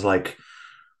almost feels like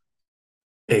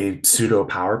a pseudo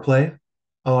power play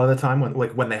a lot of the time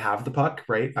when they have the puck,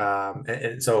 right?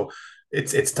 And so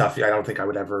it's tough. I don't think I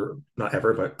would ever, not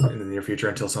ever, but in the near future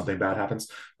until something bad happens,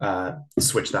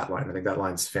 switch that line. I think that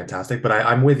line's fantastic. But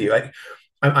I'm with you.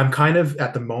 I'm kind of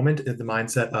at the moment in the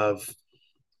mindset of,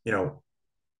 you know,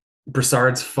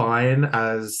 Brassard's fine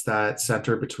as that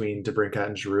center between DeBrincat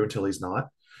and Giroux until he's not,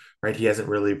 right? He hasn't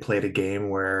really played a game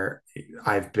where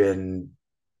I've been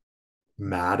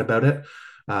mad about it.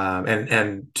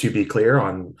 And to be clear,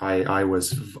 I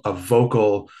was a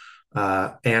vocal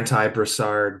anti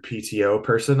Brassard PTO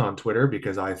person on Twitter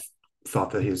because I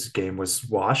thought that his game was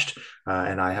washed,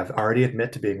 and I have already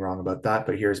admit to being wrong about that.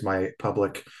 But here's my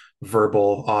public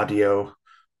verbal audio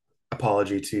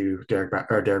apology to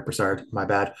Derek Brassard. My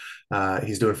bad.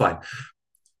 He's doing fine.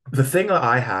 The thing that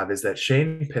I have is that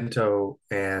Shane Pinto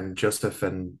and Joseph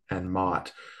and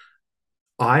Mott,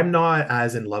 I'm not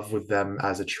as in love with them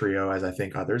as a trio as I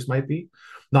think others might be.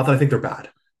 Not that I think they're bad,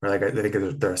 or like I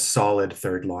think they're a solid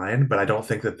third line, but I don't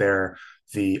think that they're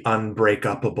the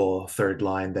unbreakable third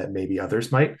line that maybe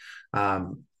others might.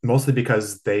 Mostly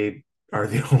because they are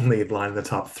the only line in the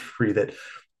top three that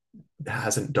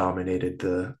hasn't dominated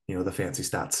the fancy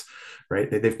stats, right?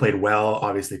 They've played well.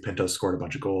 Obviously, Pinto scored a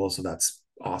bunch of goals, so that's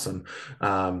awesome.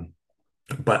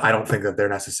 But I don't think that they're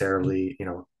necessarily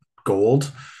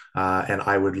gold. And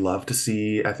I would love to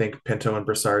see, I think, Pinto and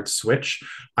Brassard switch.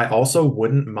 I also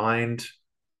wouldn't mind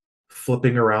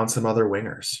flipping around some other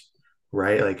wingers,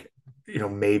 right? Like,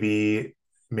 maybe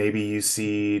you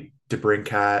see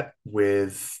DeBrincat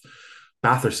with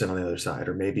Batherson on the other side,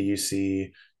 or maybe you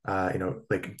see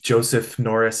like Joseph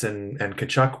Norris and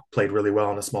Kachuk played really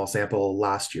well in a small sample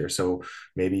last year. So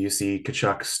maybe you see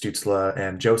Kachuk, Stützle,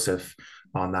 and Joseph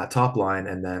on that top line,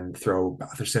 and then throw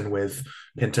Batherson with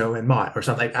Pinto and Mott or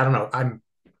something. I don't know.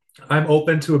 I'm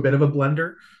open to a bit of a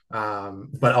blender,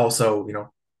 but also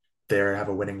they have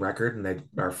a winning record and they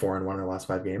are 4-1 in their last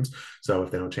 5 games. So if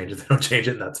they don't change it, they don't change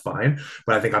it, and that's fine.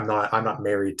 But I think I'm not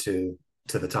married to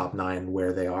the top nine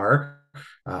where they are.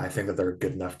 I think that they're a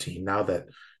good enough team now that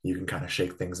you can kind of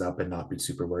shake things up and not be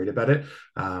super worried about it.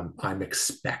 I'm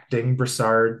expecting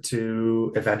Brassard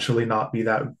to eventually not be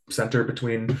that center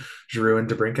between Giroux and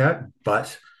DeBrincat,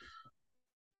 but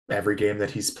every game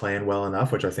that he's playing well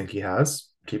enough, which I think he has,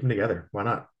 keep them together. Why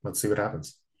not? Let's see what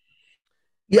happens.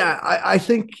 Yeah, I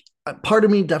think part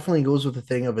of me definitely goes with the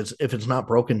thing of if it's not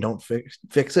broken, don't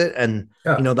fix it, and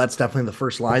Yeah. that's definitely the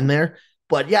first line there.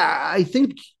 But yeah, I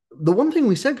think the one thing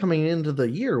we said coming into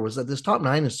the year was that this top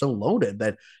nine is so loaded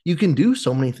that you can do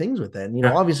so many things with it. And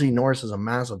Yeah. obviously Norris is a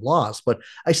massive loss, but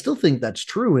I still think that's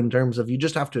true in terms of you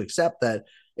just have to accept that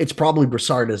it's probably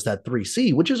Brassard as that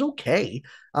 3C, which is okay.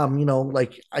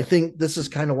 Like I think this is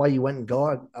kind of why you went and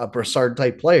got a Brassard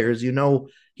type players.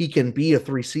 He can be a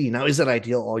 3C. Now, is it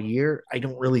ideal all year? I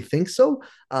don't really think so.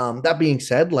 That being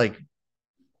said, like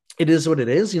it is what it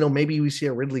is. Maybe we see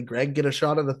a Ridley Gregg get a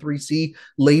shot at a 3C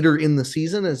later in the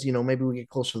season as, maybe we get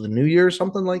closer to the new year or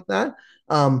something like that.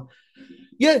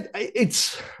 Yeah,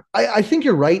 I think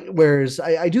you're right. Whereas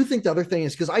I do think the other thing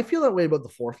is because I feel that way about the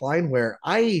fourth line where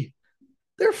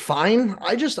they're fine.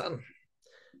 I just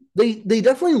they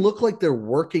definitely look like they're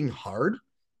working hard,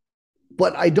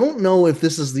 but I don't know if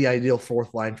this is the ideal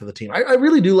fourth line for the team. I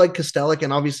really do like Kostelic,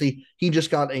 and obviously he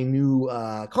just got a new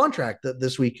contract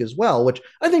this week as well, which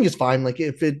I think is fine. Like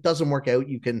if it doesn't work out,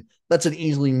 you can that's an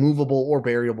easily movable or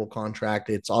variable contract.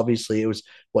 It's obviously it was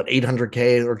what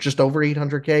 800K or just over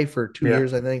 800K for 2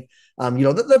 years, Yeah. I think.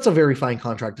 That's a very fine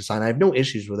contract to sign. I have no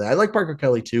issues with it. I like Parker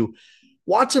Kelly too.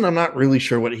 Watson, I'm not really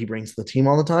sure what he brings to the team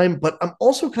all the time, but I'm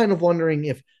also kind of wondering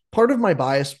if part of my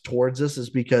bias towards this is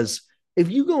because if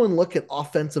you go and look at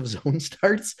offensive zone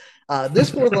starts,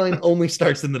 this fourth line only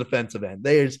starts in the defensive end.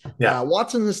 There's Yeah.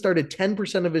 Watson has started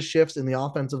 10% of his shifts in the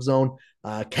offensive zone.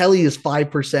 Kelly is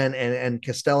 5%, and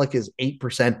Kostelic is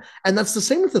 8%. And that's the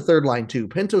same with the third line, too.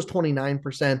 Pinto's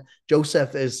 29%,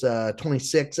 Joseph is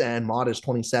 26, and Mott is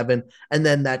 27. And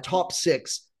then that top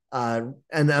six,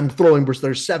 and I'm throwing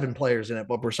there's 7 players in it,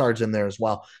 but Broussard's in there as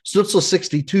well. Stützle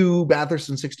 62,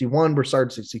 Batherson 61,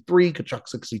 Broussard 63, Kachuk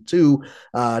 62,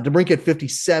 DeBrincat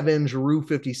 57, Giroux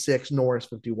 56, Norris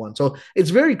 51. So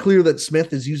it's very clear that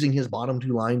Smith is using his bottom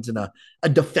 2 lines in a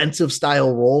defensive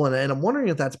style role. And I'm wondering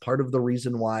if that's part of the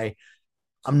reason why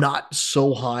I'm not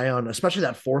so high on, especially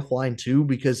that fourth line too,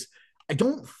 because I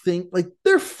don't think like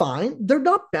they're fine. They're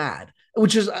not bad,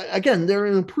 which is again, they're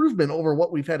an improvement over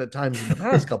what we've had at times in the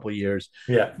past couple of years.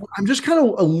 Yeah. I'm just kind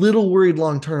of a little worried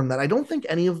long term that I don't think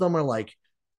any of them are like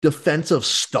defensive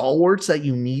stalwarts that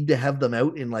you need to have them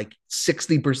out in like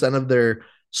 60% of their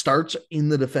starts in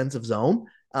the defensive zone.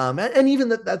 And even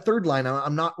that third line,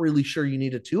 I'm not really sure you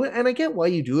need it to. And I get why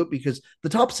you do it because the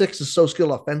top six is so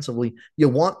skilled offensively. You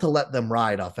want to let them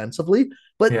ride offensively.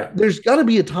 But Yeah. there's got to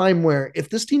be a time where if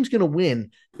this team's going to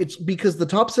win, it's because the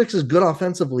top six is good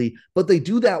offensively, but they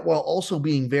do that while also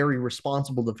being very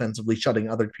responsible defensively, shutting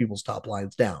other people's top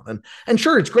lines down. And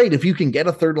sure, it's great if you can get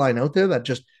a third line out there that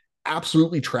just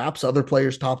absolutely traps other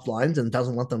players' top lines and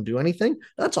doesn't let them do anything.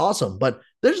 That's awesome. But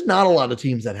there's not a lot of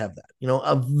teams that have that.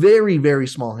 A very, very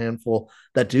small handful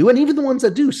that do. And even the ones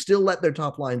that do still let their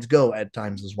top lines go at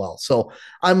times as well. So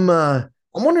I'm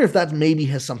wondering if that maybe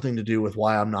has something to do with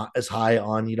why I'm not as high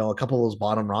on, a couple of those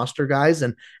bottom roster guys.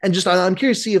 And just I'm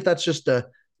curious to see if that's just a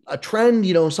trend,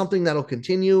 something that'll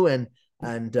continue and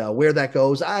where that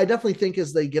goes. I definitely think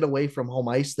as they get away from home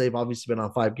ice, they've obviously been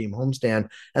on 5-game homestand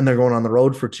and they're going on the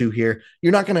road for 2 here.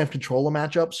 You're not going to have control of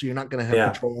matchups, so you're not going to have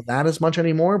Yeah. control of that as much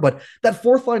anymore. But that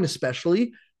fourth line,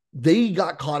 especially, they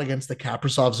got caught against the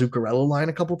Kaprizov Zuccarello line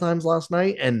a couple times last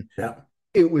night, and Yeah.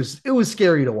 it was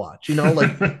scary to watch.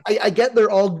 Like I get they're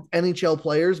all NHL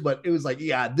players, but it was like,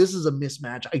 yeah, this is a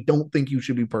mismatch. I don't think you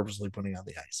should be purposely putting on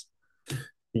the ice.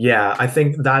 Yeah, I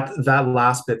think that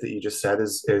last bit that you just said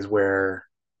is where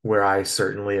I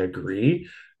certainly agree.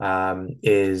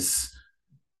 Is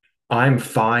I'm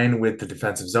fine with the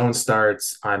defensive zone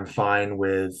starts. I'm fine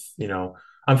with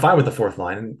the fourth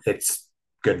line. It's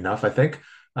good enough, I think.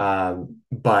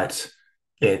 But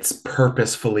it's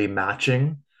purposefully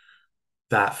matching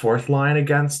that fourth line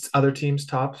against other teams'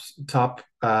 top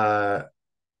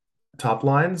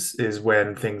lines is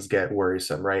when things get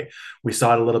worrisome, right? We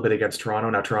saw it a little bit against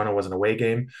Toronto. Now, Toronto was an away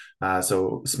game,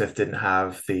 so Smith didn't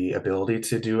have the ability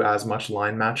to do as much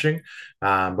line matching.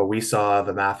 But we saw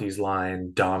the Matthews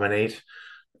line dominate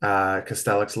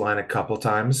Kostelik's line a couple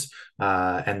times.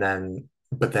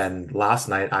 But then last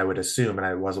night, I would assume, and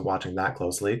I wasn't watching that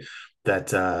closely,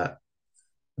 that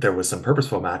there was some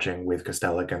purposeful matching with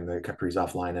Kostelic and the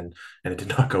Kaprizov line, and it did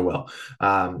not go well.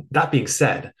 That being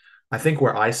said, I think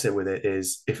where I sit with it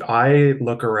is if I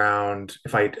look around,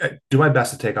 if I do my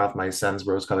best to take off my Sens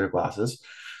rose-colored glasses,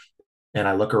 and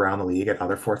I look around the league at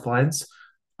other fourth lines,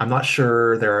 I'm not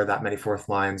sure there are that many fourth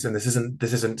lines, and this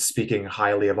isn't speaking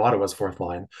highly of Ottawa's fourth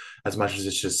line as much as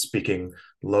it's just speaking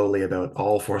lowly about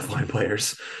all fourth line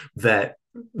players. That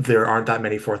there aren't that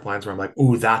many fourth lines where I'm like,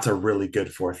 ooh, that's a really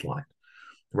good fourth line,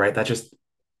 right? That just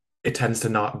it tends to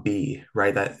not be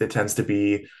right. That it tends to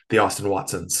be the Austin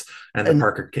Watsons and the And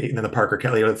Parker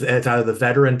Kelly. It's either the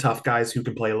veteran tough guys who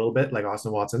can play a little bit like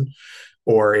Austin Watson,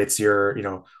 or it's your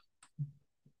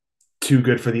too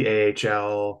good for the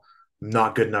AHL,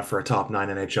 not good enough for a top 9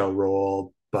 NHL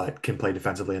role, but can play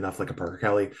defensively enough like a Parker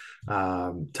Kelly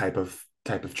type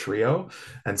of trio.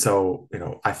 And so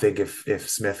I think if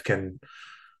Smith can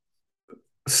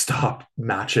stop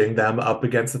matching them up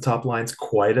against the top lines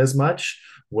quite as much,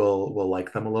 we'll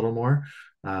like them a little more.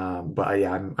 But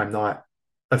yeah, I'm not.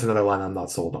 That's another line I'm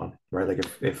not sold on, right? Like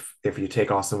if you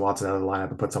take Austin Watson out of the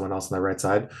lineup and put someone else on the right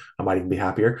side, I might even be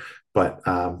happier. But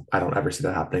I don't ever see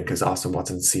that happening because Austin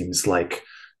Watson seems like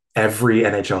every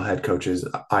NHL head coach's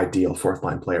ideal fourth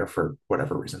line player for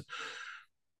whatever reason.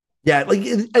 Yeah, like,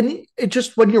 and it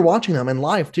just when you're watching them and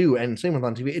live too, and same with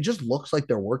on TV, it just looks like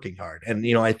they're working hard. And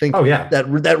I think Oh yeah, that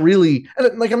really,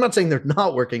 and like, I'm not saying they're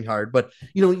not working hard, but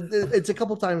it's a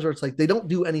couple times where it's like they don't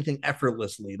do anything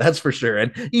effortlessly. That's for sure.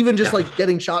 And even just yeah, like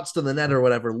getting shots to the net or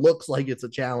whatever looks like it's a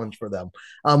challenge for them,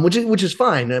 which is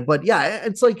fine. But yeah,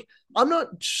 it's like I'm not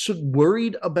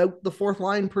worried about the fourth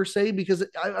line per se, because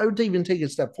I would even take a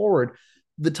step forward.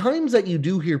 The times that you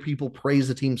do hear people praise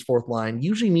the team's fourth line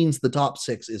usually means the top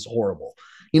six is horrible.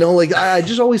 Like I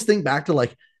just always think back to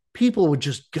like people would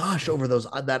just gush over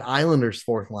that Islanders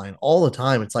fourth line all the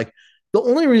time. It's like the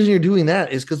only reason you're doing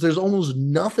that is because there's almost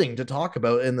nothing to talk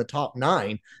about in the top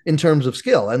nine in terms of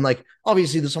skill. And like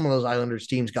obviously some of those Islanders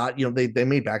teams got, they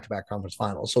made back-to-back conference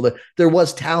finals. So that there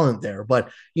was talent there.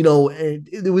 But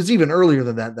it was even earlier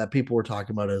than that people were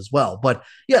talking about it as well. But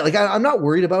yeah, like I'm not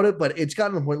worried about it, but it's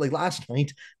gotten to the point like last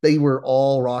night, they were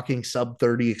all rocking sub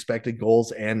 30 expected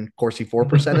goals and Corsi for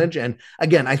percentage. And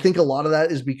again, I think a lot of that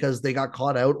is because they got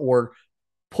caught out or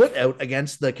put out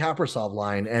against the Kaprizov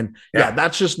line. And yeah, yeah,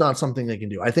 that's just not something they can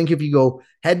do. I think if you go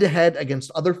head to head against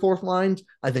other fourth lines,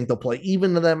 I think they'll play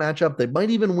even to that matchup. They might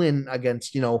even win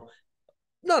against, not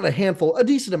a handful, a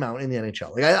decent amount in the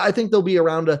NHL. Like I think they'll be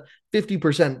around a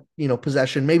 50%,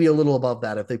 possession, maybe a little above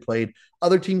that if they played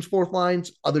other teams' fourth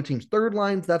lines, other teams' third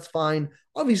lines. That's fine.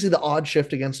 Obviously, the odd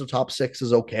shift against the top six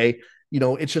is okay.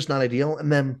 It's just not ideal.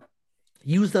 And then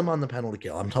use them on the penalty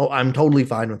kill. I'm totally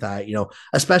fine with that.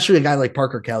 Especially a guy like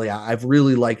Parker Kelly. I've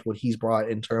really liked what he's brought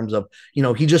in terms of,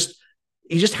 he just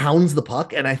hounds the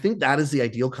puck, and I think that is the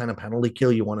ideal kind of penalty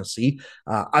kill you want to see.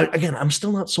 I'm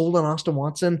still not sold on Austin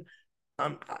Watson.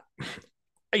 Um,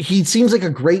 he seems like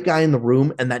a great guy in the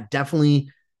room, and that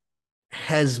definitely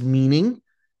has meaning.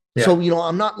 yeah. So,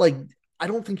 I'm not like, I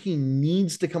don't think he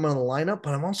needs to come out of the lineup,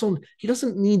 but he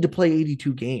doesn't need to play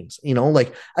 82 games.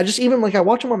 Like I just, even like I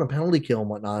watch him on the penalty kill and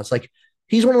whatnot. It's like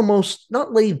he's one of the most,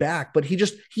 not laid back, but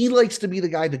he likes to be the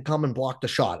guy to come and block the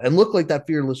shot and look like that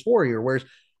fearless warrior. Whereas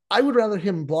I would rather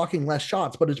him blocking less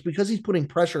shots, but it's because he's putting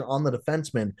pressure on the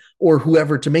defenseman or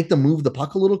whoever to make them move the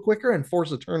puck a little quicker and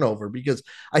force a turnover. Because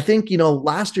I think,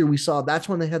 last year we saw that's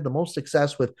when they had the most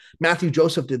success with Matthew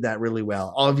Joseph did that really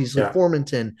well. Obviously, Yeah.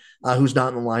 Formanton, who's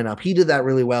not in the lineup, he did that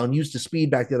really well and used the speed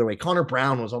back the other way. Connor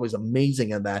Brown was always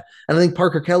amazing at that. And I think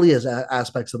Parker Kelly has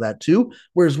aspects of that too.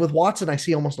 Whereas with Watson, I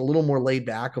see almost a little more laid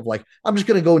back of like, I'm just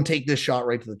going to go and take this shot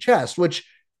right to the chest, which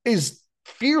is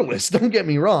fearless. Don't get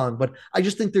me wrong, but I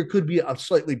just think there could be a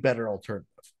slightly better alternative.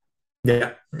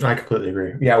 Yeah, I completely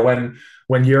agree. Yeah,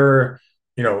 when your,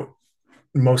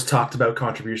 most talked about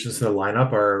contributions to the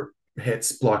lineup are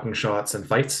hits, blocking shots, and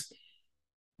fights,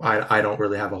 I don't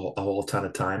really have a whole ton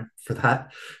of time for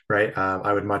that, right?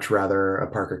 I would much rather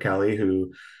a Parker Kelly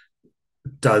who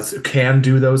can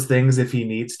do those things if he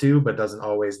needs to, but doesn't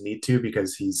always need to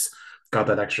because he's got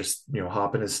that extra,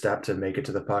 hop in his step to make it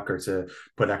to the puck or to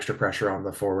put extra pressure on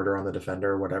the forward or on the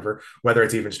defender or whatever, whether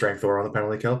it's even strength or on the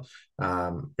penalty kill.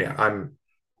 Yeah,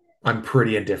 I'm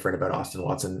pretty indifferent about Austin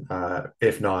Watson.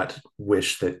 If not,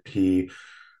 wish that he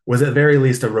was at very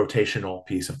least a rotational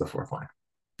piece of the fourth line.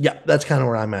 Yeah, that's kind of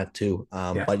where I'm at too.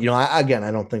 Yeah, But again,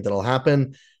 I don't think that'll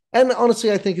happen. And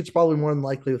honestly, I think it's probably more than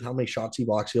likely with how many shots he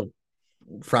blocks, he'll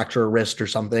fracture a wrist or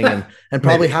something and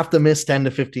probably maybe. have to miss 10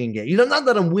 to 15 games. Not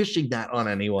that I'm wishing that on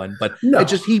anyone, but it's No.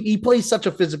 just he plays such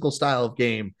a physical style of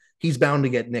game. He's bound to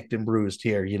get nicked and bruised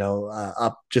here,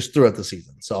 up just throughout the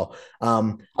season. So I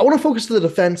want to focus to the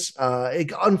defense.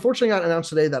 It unfortunately got announced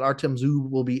today that Artem Zub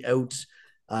will be out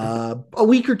a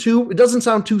week or two. It doesn't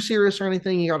sound too serious or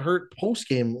anything. He got hurt post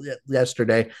game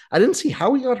yesterday. I didn't see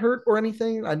how he got hurt or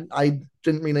anything. I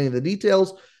didn't read any of the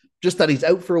details. Just that he's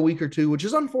out for a week or two, which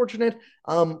is unfortunate.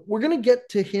 We're going to get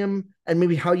to him and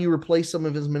maybe how you replace some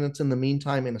of his minutes in the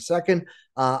meantime in a second.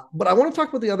 But I want to talk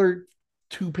about the other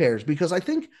two pairs because I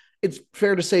think it's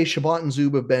fair to say Chabot and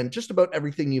Zub have been just about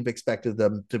everything you've expected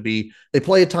them to be. They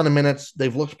play a ton of minutes.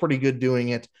 They've looked pretty good doing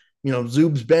it.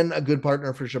 Zub's been a good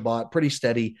partner for Chabot, pretty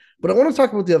steady. But I want to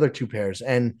talk about the other two pairs.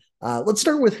 And let's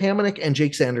start with Hamonic and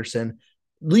Jake Sanderson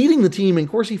leading the team in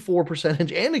Corsi for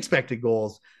percentage and expected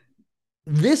goals.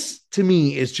 This to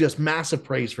me is just massive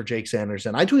praise for Jake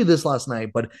Sanderson. I tweeted this last night,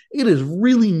 but it is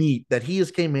really neat that he has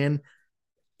came in.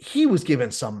 He was given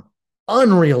some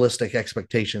unrealistic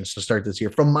expectations to start this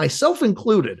year, from myself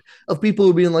included, of people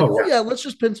who being like, Oh oh yeah. yeah, let's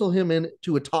just pencil him in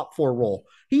to a top four role.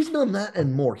 He's done that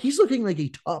and more. He's looking like a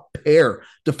top pair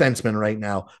defenseman right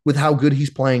now with how good he's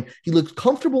playing. He looks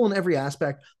comfortable in every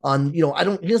aspect. He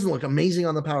doesn't look amazing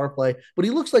on the power play, but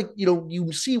he looks like,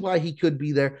 you see why he could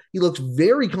be there. He looks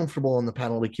very comfortable on the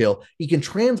penalty kill. He can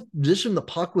transition the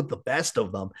puck with the best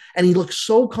of them, and he looks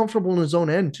so comfortable in his own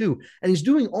end too. And he's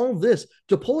doing all this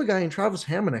to pull a guy in Travis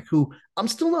Hamonic, who I'm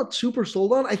still not super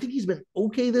sold on. I think he's been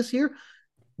okay this year.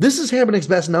 This is Hamonic's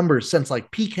best numbers since like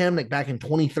peak Hamonic back in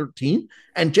 2013.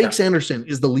 And Jake Yeah. Sanderson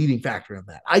is the leading factor in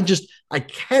that. I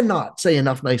cannot say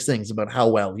enough nice things about how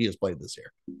well he has played this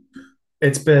year.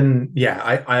 It's been,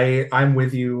 yeah, I'm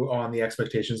with you on the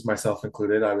expectations, myself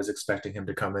included. I was expecting him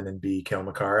to come in and be Cale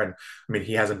Makar. And I mean,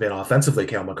 he hasn't been offensively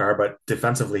Cale Makar, but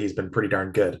defensively he's been pretty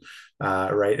darn good.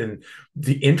 Right. And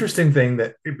the interesting thing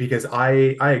that, because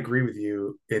I agree with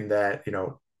you in that,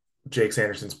 Jake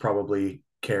Sanderson's probably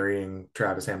carrying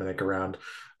Travis Hamonic around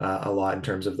a lot in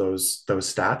terms of those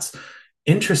stats.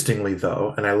 Interestingly,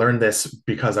 though, and I learned this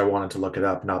because I wanted to look it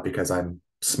up, not because I'm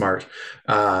smart.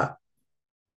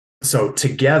 So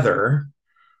together,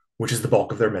 which is the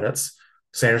bulk of their minutes,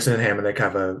 Sanderson and Hamonic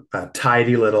have a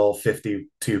tidy little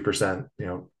 52%,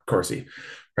 Corsi,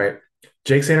 right?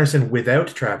 Jake Sanderson without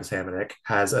Travis Hamonic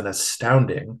has an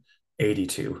astounding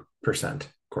 82%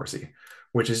 Corsi,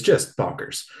 which is just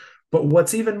bonkers. But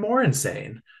what's even more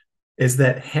insane is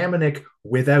that Hamonic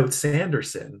without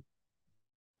Sanderson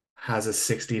has a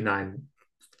 69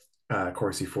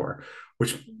 Corsi for,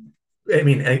 which I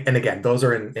mean, and again, those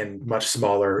are in much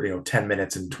smaller, 10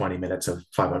 minutes and 20 minutes of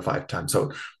 5-on-5 time.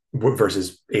 So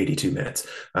versus 82 minutes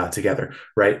together,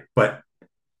 right? But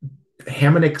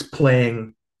Hamonic's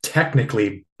playing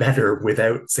technically better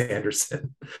without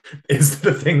Sanderson is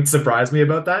the thing that surprised me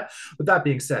about that. But that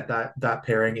being said, that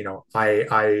pairing,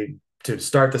 I to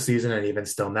start the season and even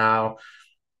still now,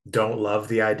 don't love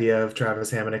the idea of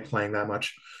Travis Hamonic playing that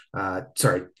much.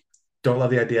 Don't love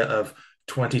the idea of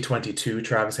 2022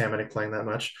 Travis Hamonic playing that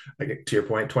much. Like, to your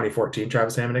point, 2014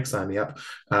 Travis Hamonic, sign me up.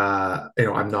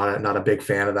 I'm not a big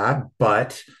fan of that,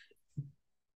 but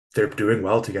they're doing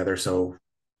well together, so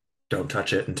don't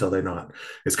touch it until they're not.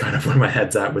 Is kind of where my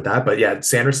head's at with that. But yeah,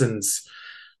 Sanderson's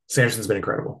been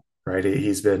incredible, right?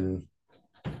 He's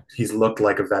looked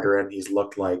like a veteran. He's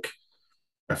looked like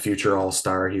a future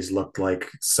all-star. He's looked like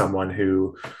someone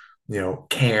who,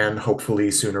 can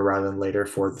hopefully sooner rather than later,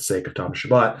 for the sake of Thomas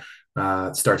Chabot,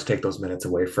 start to take those minutes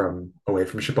away from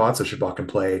Chabot, so Chabot can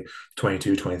play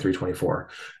 22, 23, 24,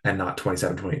 and not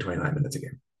 27, 28, 29 minutes a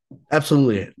game.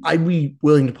 Absolutely. I'd be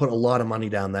willing to put a lot of money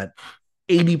down that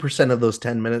 80% of those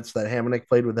 10 mintes that Hamonic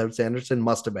played without Sanderson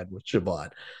must have been with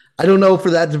Chabot. I don't know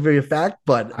for that to be a fact,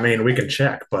 but I mean, we can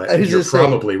check, but you're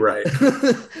probably right.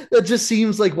 That just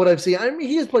seems like what I've seen. I mean,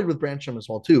 he has played with Brannstrom as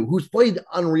well, too, who's played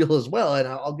unreal as well. And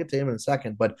I'll get to him in a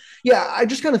second. But yeah, I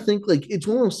just kind of think like it's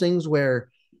one of those things where,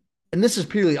 and this is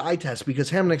purely eye test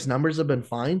because Hamonic's numbers have been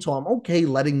fine. So I'm okay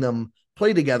letting them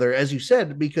play together, as you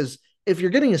said, because if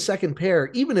you're getting a second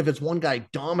pair, even if it's one guy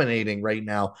dominating right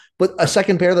now, but a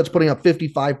second pair that's putting up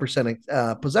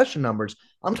 55% possession numbers,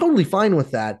 I'm totally fine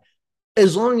with that.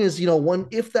 As long as,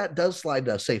 if that does slide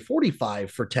to, say,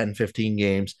 45 for 10, 15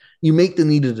 games, you make the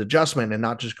needed adjustment and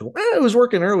not just go, it was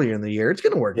working earlier in the year. It's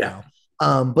going to work now.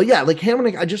 But yeah, like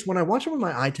Hamonic, when I watch him with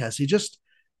my eye test,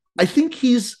 I think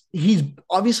he's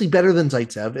obviously better than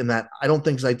Zaitsev in that I don't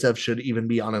think Zaitsev should even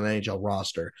be on an NHL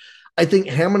roster. I think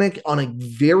Hamonic on a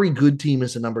very good team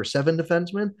is a number 7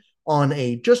 defenseman. On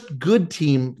a just good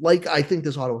team, like I think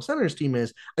this Ottawa Senators team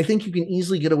is, I think you can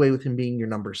easily get away with him being your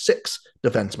number 6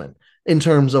 defenseman in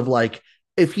terms of like,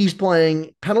 if he's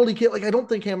playing penalty kill, like I don't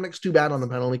think Hamonic's too bad on the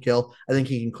penalty kill. I think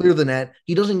he can clear the net.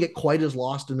 He doesn't get quite as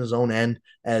lost in his own end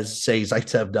as say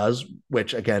Zaitsev does,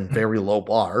 which again, very low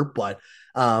bar, but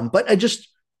Hamonic's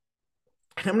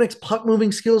puck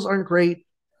moving skills aren't great.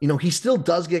 He still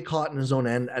does get caught in his own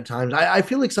end at times. I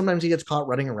feel like sometimes he gets caught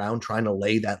running around trying to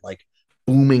lay that like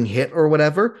booming hit or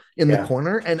whatever in the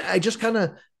corner. And I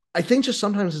think just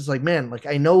sometimes it's like, man, like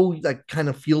I know that kind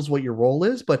of feels what your role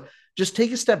is, but just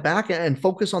take a step back and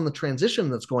focus on the transition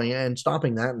that's going and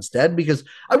stopping that instead. Because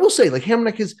I will say, like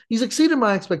Hamonic he's exceeded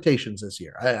my expectations this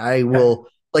year. I will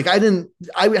like heading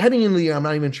into the year, I'm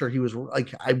not even sure he was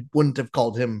like I would have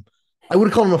called him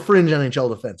a fringe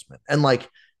NHL defenseman, and like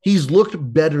he's looked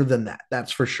better than that.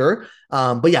 That's for sure.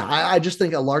 But yeah, I just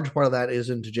think a large part of that is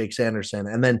into Jake Sanderson.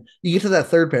 And then you get to that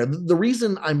third pair. The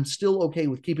reason I'm still okay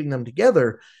with keeping them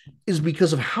together is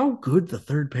because of how good the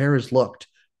third pair has looked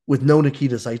with no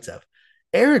Nikita Zaitsev.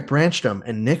 Erik Brannstrom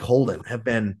and Nick Holden have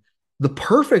been the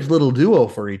perfect little duo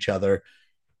for each other,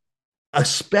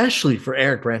 especially for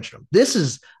Erik Brannstrom.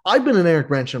 I've been an Erik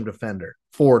Brannstrom defender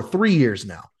for 3 years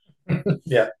now.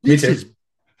 Yeah, me too. Is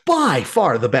by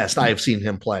far the best I have seen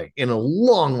him play in a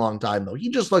long, long time, though. He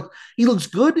looks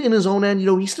good in his own end.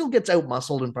 He still gets out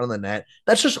muscled in front of the net.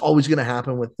 That's just always going to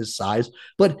happen with his size.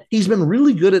 But he's been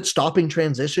really good at stopping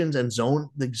transitions and zone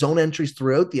entries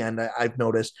throughout the end, I've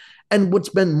noticed. And what's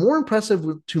been more impressive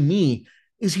to me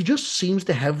is he just seems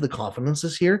to have the confidence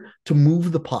this year to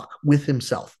move the puck with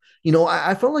himself.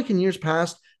 I felt like in years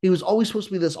past, he was always supposed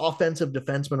to be this offensive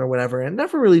defenseman or whatever, and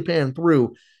never really panned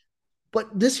through. But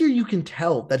this year, you can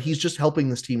tell that he's just helping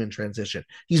this team in transition.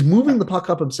 He's moving the puck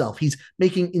up himself. He's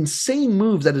making insane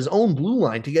moves at his own blue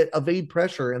line to get evade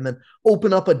pressure and then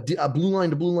open up a blue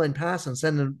line to blue line pass and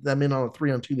send them in on a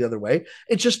 3-on-2 the other way.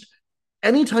 It's just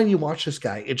anytime you watch this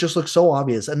guy, it just looks so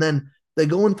obvious. And then they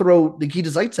go and throw Nikita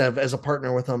Zaitsev as a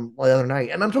partner with him the other night.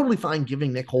 And I'm totally fine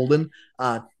giving Nick Holden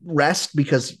rest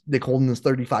because Nick Holden is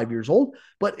 35 years old.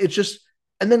 But it's just,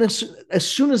 and then as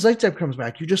soon as Zaitsev comes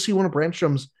back, you just see one of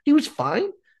Brandstrom's. He was fine,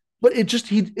 but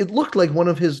it looked like one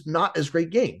of his not as great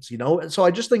games, And so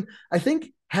I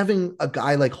think having a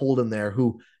guy like Holden there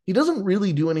who he doesn't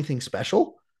really do anything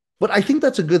special, but I think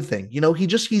that's a good thing.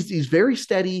 He's very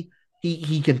steady.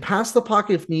 He can pass the puck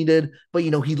if needed, but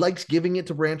he likes giving it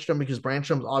to Brandstrom because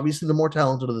Brandstrom's obviously the more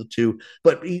talented of the two.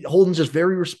 But Holden's just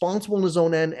very responsible in his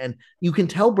own end, and you can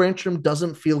tell Brandstrom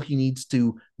doesn't feel he needs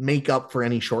to make up for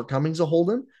any shortcomings of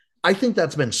Holden. I think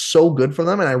that's been so good for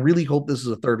them, and I really hope this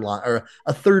is a third line or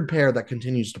a third pair that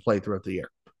continues to play throughout the year.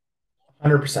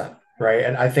 100%. Right.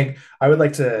 And I think I would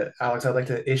like to, Alex, I'd like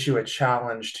to issue a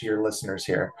challenge to your listeners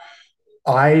here.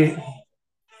 I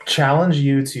challenge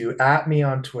you to at me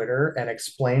on Twitter and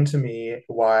explain to me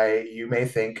why you may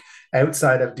think,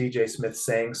 outside of DJ Smith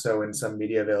saying so in some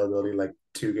media availability like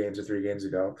 2 games or 3 games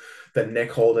ago, that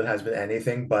Nick Holden has been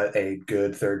anything but a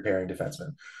good third pairing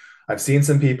defenseman. I've seen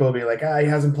some people be like, he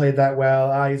hasn't played that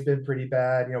well. He's been pretty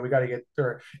bad. We got to get,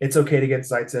 or it's okay to get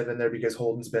Zaitsev in there because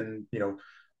Holden's been,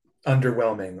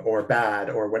 underwhelming or bad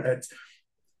or what.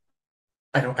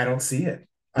 I don't see it.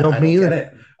 No, I me don't get either.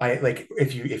 it. I like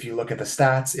if you look at the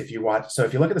stats, if you look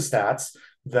at the stats,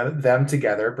 them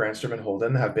together, Brandstrom and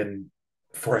Holden have been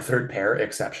for a third pair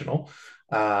exceptional.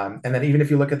 And then even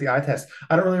if you look at the eye test,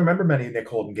 I don't really remember many Nick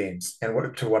Holden games. And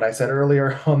what I said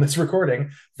earlier on this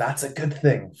recording, that's a good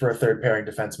thing for a third pairing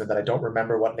defenseman that I don't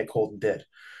remember what Nick Holden did,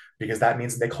 because that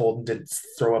means Nick Holden did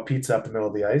throw a pizza up the middle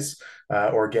of the ice,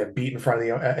 or get beat in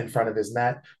front of his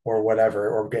net, or whatever,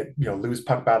 or get lose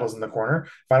puck battles in the corner.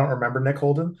 If I don't remember Nick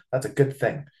Holden, that's a good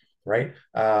thing, right?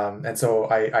 And so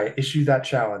I issue that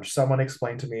challenge. Someone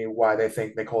explain to me why they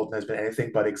think Nick Holden has been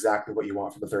anything but exactly what you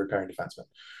want from a third pairing defenseman.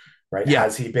 Right? Yeah,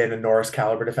 Has he been a Norris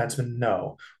caliber defenseman?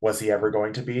 No. Was he ever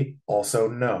going to be? Also,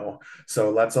 no.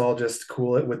 So let's all just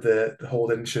cool it with the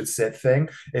Holden should sit thing.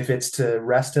 If it's to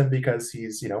rest him because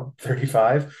he's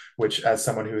 35, which as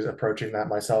someone who's approaching that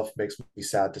myself makes me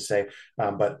sad to say,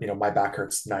 but my back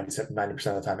hurts 90% of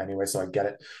the time anyway, so I get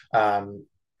it.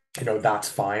 That's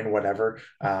fine, whatever.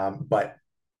 But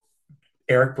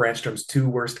Erik Brandstrom's 2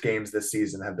 worst games this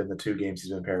season have been the 2 games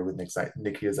he's been paired with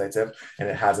Nikita Zaitsev, and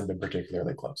it hasn't been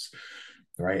particularly close,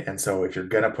 right? And so if you're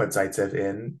going to put Zaitsev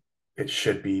in, it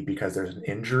should be because there's an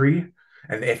injury.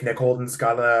 And if Nick Holden's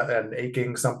got an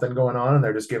aching something going on and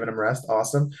they're just giving him rest,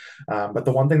 awesome. But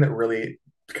the one thing that really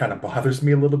kind of bothers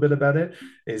me a little bit about it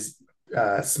is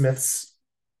Smith's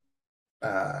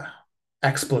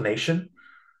explanation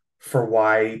for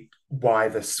why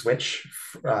the switch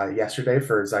yesterday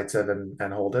for Zaitsev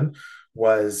and Holden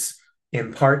was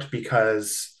in part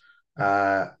because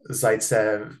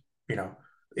Zaitsev,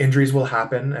 injuries will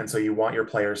happen, and so you want your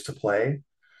players to play.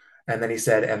 And then he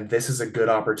said, and this is a good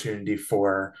opportunity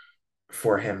for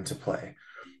him to play.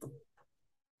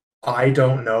 I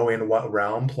don't know in what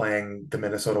realm playing the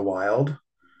Minnesota Wild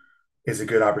is a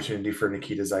good opportunity for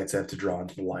Nikita Zaitsev to draw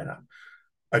into the lineup.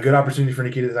 A good opportunity for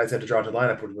Nikita Zaitsev to draw into the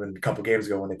lineup would have been a couple games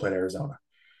ago when they played Arizona.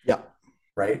 yeah.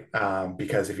 Right?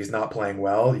 Because if he's not playing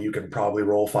well, you can probably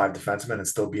roll 5 defensemen and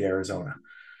still beat Arizona.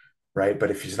 Right?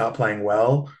 But if he's not playing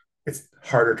well, it's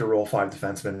harder to roll 5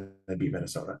 defensemen and beat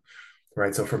Minnesota.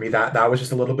 Right? So for me, that was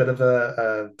just a little bit of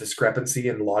a discrepancy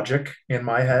in logic in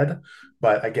my head.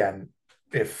 But again,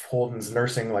 if Holden's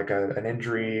nursing like an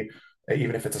injury,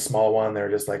 even if it's a small one, they're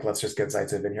just like, let's just get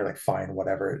Zaitsev in here. Like, fine,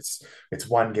 whatever. It's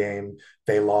 1 game.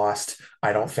 They lost.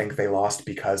 I don't think they lost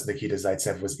because Nikita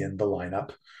Zaitsev was in the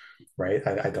lineup. Right.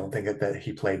 I don't think that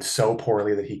he played so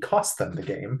poorly that he cost them the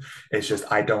game. It's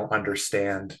just, I don't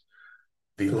understand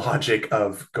the logic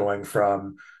of going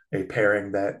from a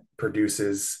pairing that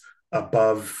produces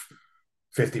above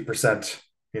 50%,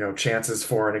 chances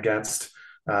for and against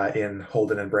in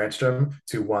Holden and Brandstrom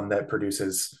to one that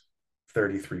produces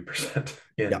 33%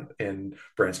 Yeah. in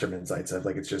Brandstrom and Zaitsev.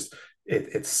 Like,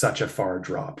 it's such a far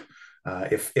drop.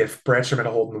 If Brandstrom and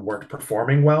Holden weren't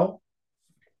performing well,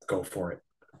 go for it.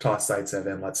 Toss Zaitsev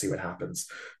in, let's see what happens.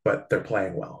 But they're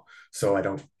playing well, so I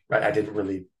didn't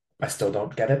really, I still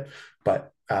don't get it.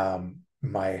 But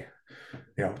my,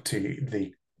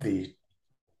 to the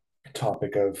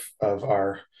topic of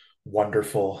our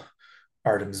wonderful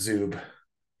Artem Zub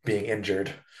being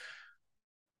injured,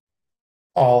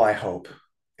 all I hope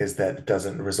is that it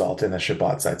doesn't result in a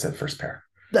Shabbat Zaitsev first pair.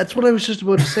 That's what I was just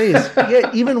about to say is, yeah,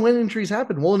 even when injuries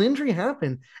happen, well, an injury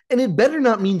happened, and it better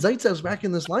not mean Zaitsev's back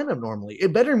in this lineup normally.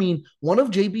 It better mean one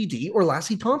of JBD or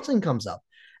Lassie Thompson comes up.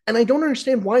 And I don't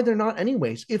understand why they're not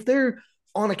anyways. If they're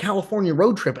on a California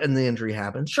road trip and the injury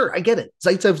happens, sure, I get it.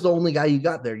 Zaitsev's the only guy you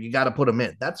got there. You got to put him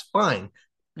in. That's fine.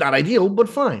 Not ideal, but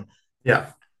fine.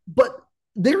 Yeah. But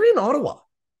they're in Ottawa.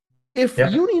 If Yeah.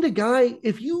 you need a guy,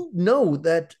 if you know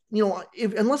that,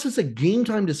 if unless it's a game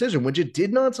time decision, which it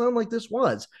did not sound like this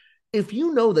was, if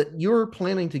you know that you're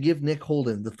planning to give Nick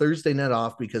Holden the Thursday night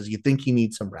off because you think he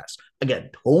needs some rest, again,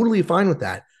 totally fine with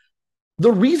that.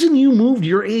 The reason you moved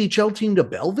your AHL team to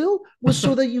Belleville was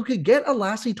so that you could get a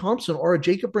Lassie Thompson or a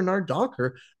Jacob Bernard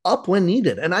Docker up when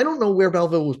needed. And I don't know where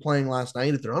Belleville was playing last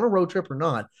night, if they're on a road trip or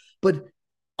not, but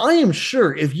I am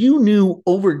sure if you knew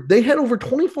they had over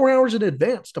 24 hours in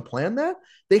advance to plan that.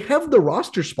 They have the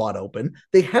roster spot open.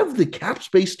 They have the cap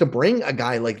space to bring a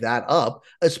guy like that up,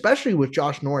 especially with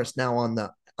Josh Norris now on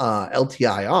the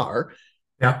LTIR.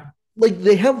 Yeah. Like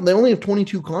they only have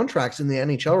 22 contracts in the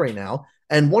NHL right now.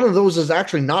 And one of those is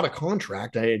actually not a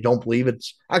contract. I don't believe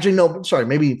it's actually, no, sorry,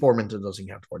 maybe Formanton doesn't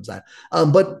count towards that.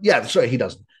 But yeah, sorry, he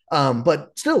doesn't.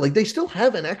 But still, like they still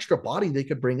have an extra body they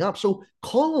could bring up. So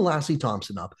call a Lassie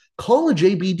Thompson up, call a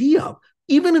JBD up,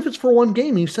 even if it's for one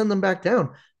game, you send them back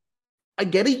down. I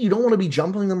get it. You don't want to be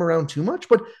jumping them around too much,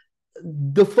 but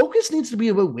the focus needs to be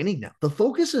about winning now. The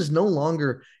focus is no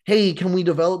longer, hey, can we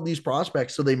develop these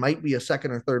prospects so they might be a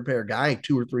second or third pair guy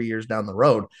 2 or 3 years down the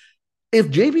road? If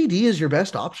JBD is your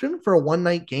best option for a one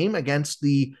night game against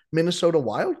the Minnesota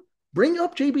Wild, bring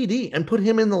up JBD and put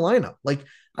him in the lineup. Like,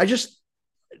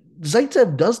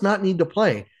 Zaitsev does not need to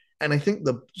play. And I think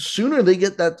the sooner they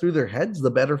get that through their heads,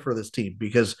 the better for this team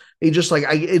because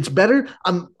it's better.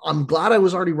 I'm glad I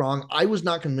was already wrong. I was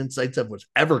not convinced Zaitsev was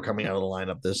ever coming out of the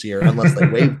lineup this year unless they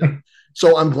waived him.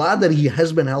 So I'm glad that he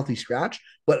has been healthy scratch,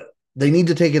 but they need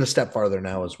to take it a step farther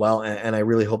now as well. And I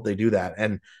really hope they do that.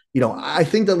 And, I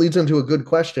think that leads into a good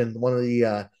question. One of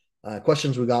the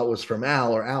questions we got was from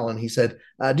Alan. He said,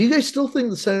 do you guys still think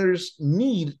the Senators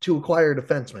need to acquire a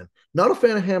defenseman? Not a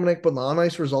fan of Hamonic, but the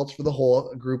on-ice results for the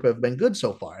whole group have been good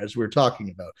so far, as we are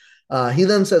talking about. He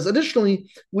then says,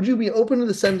 additionally, would you be open to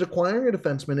the Sens acquiring a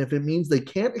defenseman if it means they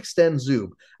can't extend Zub?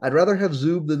 I'd rather have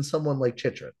Zub than someone like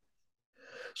Chychrun.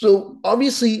 So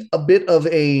obviously a bit of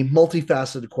a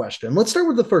multifaceted question. Let's start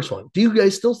with the first one. Do you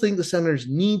guys still think the Senators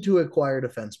need to acquire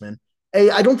defensemen?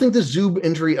 I don't think the Zub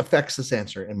injury affects this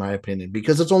answer, in my opinion,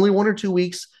 because it's only 1 or 2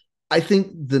 weeks. I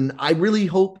really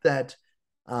hope that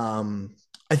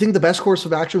I think the best course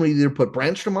of action would either put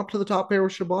Brandstrom up to the top pair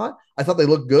with Shabbat. I thought they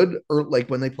looked good, or like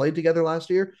when they played together last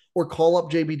year, or call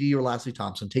up JBD or Lassie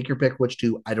Thompson. Take your pick, which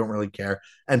two. I don't really care,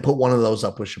 and put one of those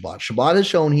up with Shabbat. Shabbat has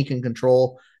shown he can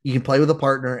control. You can play with a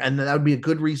partner, and that would be a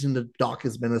good reason to dock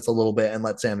his minutes a little bit and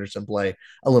let Sanderson play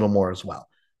a little more as well.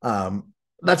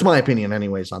 That's my opinion,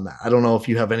 anyways, on that. I don't know if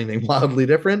you have anything wildly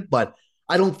different, but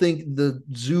I don't think the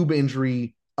Zub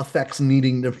injury affects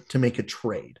needing to make a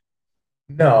trade.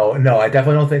 No, I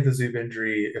definitely don't think the Zub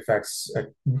injury affects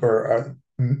or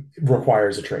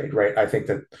requires a trade, right? I think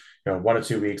that 1 or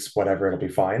 2 weeks, whatever, it'll be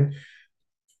fine.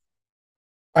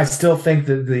 I still think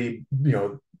that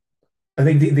I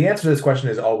think the answer to this question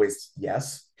is always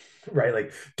yes, right?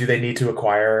 Like, do they need to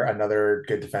acquire another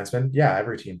good defenseman? Yeah,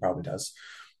 every team probably does,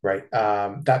 right?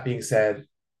 That being said,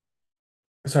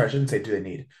 sorry, I shouldn't say do they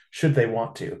need. Should they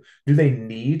want to? Do they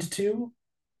need to?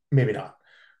 Maybe not,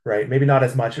 right? Maybe not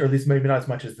as much, or at least maybe not as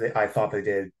much as I thought they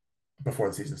did before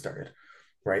the season started,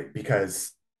 right?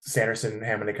 Because Sanderson and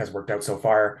Hamonic has worked out so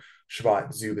far.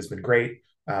 Shabbat Zub has been great.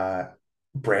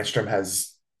 Brandstrom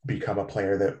has become a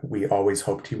player that we always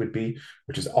hoped he would be,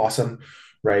 which is awesome,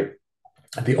 right?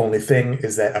 The only thing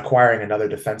is that acquiring another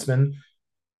defenseman,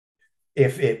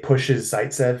 if it pushes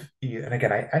Zaitsev, and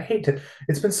again, I hate to.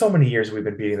 It's been so many years we've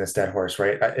been beating this dead horse,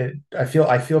 right? I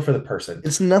feel for the person.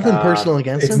 It's nothing personal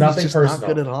against it's him. nothing He's just personal. not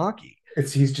good at hockey.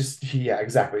 Yeah,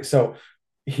 exactly. So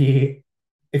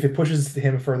if it pushes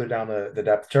him further down the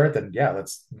depth chart, then yeah,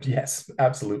 yes,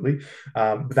 absolutely.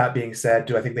 That being said,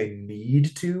 do I think they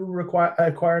need to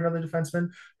acquire another defenseman?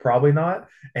 Probably not.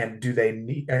 And do they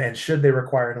need and should they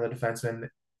require another defenseman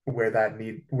where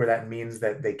that means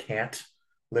that they can't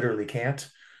literally can't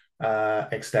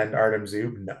extend Artem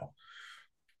Zub, no.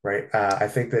 Right. I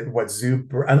think that what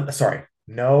Zub, sorry,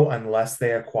 no, unless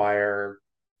they acquire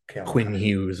Kale Quinn McCarr.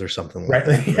 Hughes or something like Right.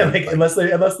 that, Yeah, right? like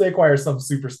Like, unless they acquire some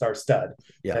superstar stud,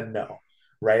 yeah. then no.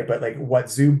 Right. But like what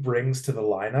Zub brings to the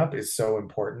lineup is so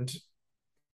important,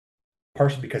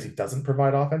 partially because he doesn't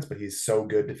provide offense, but he's so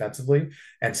good defensively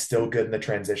and still good in the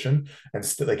transition, and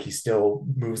still like he still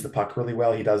moves the puck really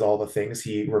well. He does all the things.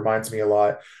 He reminds me a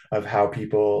lot of how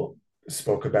people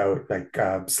spoke about like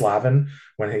Slavin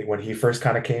when he first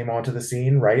kind of came onto the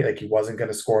scene, right? Like he wasn't going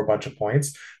to score a bunch of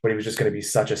points, but he was just going to be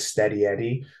such a steady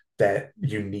Eddie that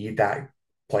you need that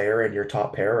player in your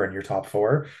top pair or in your top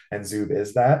four, and Zub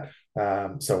is that.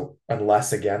 So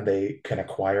unless again they can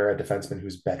acquire a defenseman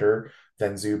who's better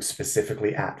than Zub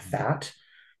specifically at that,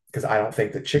 because I don't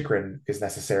think that Chikrin is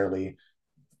necessarily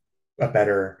a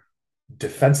better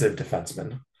defensive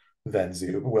defenseman than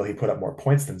Zub. Will he put up more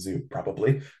points than Zub?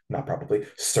 Probably, not probably,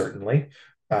 certainly.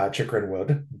 Chikrin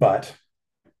would, but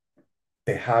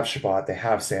they have Shabbat, they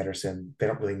have Sanderson. They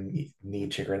don't really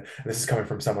need Chikrin. And this is coming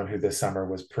from someone who this summer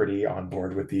was pretty on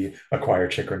board with the acquire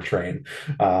Chikrin train.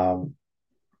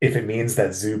 If it means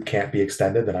that Zub can't be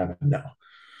extended, then I'm a no.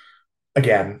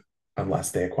 Again,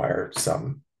 unless they acquire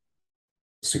some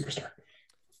superstar.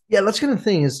 Yeah, that's kind of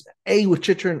thing is A with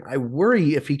Chitrin, I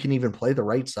worry if he can even play the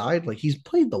right side. Like he's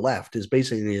played the left is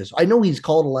basically his. I know he's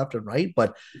called a left and right,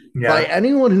 but by Yeah.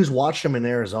 anyone who's watched him in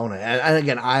Arizona, and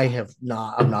again, I'm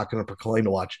not going to proclaim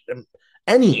to watch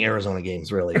any Arizona games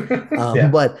really. Yeah.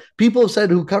 But people have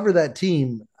said who cover that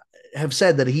team have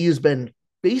said that he has been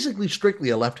basically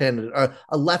strictly a left-handed,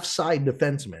 a left side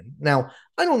defenseman. Now,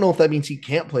 I don't know if that means he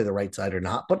can't play the right side or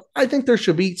not, but I think there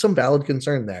should be some valid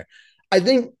concern there. I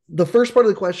think the first part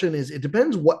of the question is it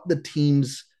depends what the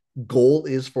team's goal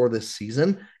is for this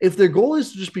season. If their goal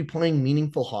is to just be playing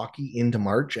meaningful hockey into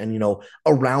March and,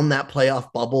 around that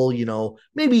playoff bubble,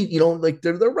 maybe, like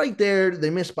they're right there, they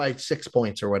miss by 6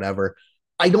 points or whatever.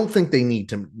 I don't think they need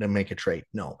to make a trade.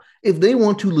 No. If they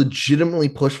want to legitimately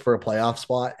push for a playoff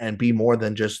spot and be more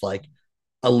than just like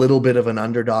a little bit of an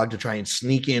underdog to try and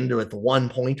sneak into it the 1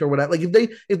 point or whatever. Like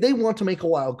if they want to make a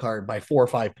wild card by 4 or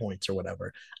 5 points or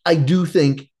whatever, I do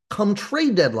think come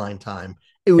trade deadline time,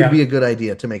 it would be Yeah. a good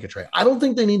idea to make a trade. I don't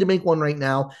think they need to make one right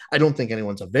now. I don't think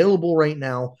anyone's available right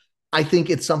now. I think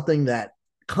it's something that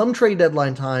come trade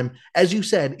deadline time, as you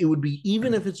said, it would be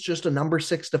even if it's just a number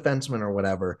 6 defenseman or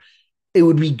whatever, it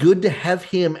would be good to have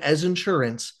him as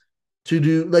insurance to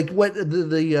do like what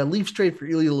the Leafs trade for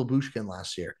Ilya Lyubushkin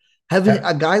last year. Having Yeah.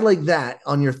 a guy like that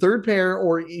on your third pair,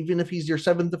 or even if he's your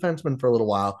seventh defenseman for a little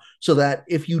while, so that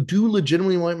if you do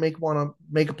legitimately want to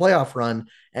make a playoff run,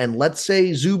 and let's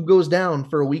say Zub goes down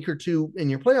for a week or two in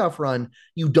your playoff run,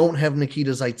 you don't have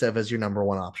Nikita Zaitsev as your number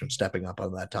one option stepping up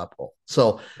on that top role.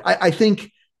 So I think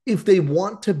if they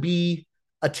want to be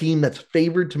a team that's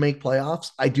favored to make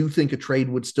playoffs, I do think a trade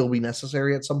would still be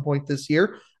necessary at some point this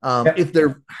year. Yeah. If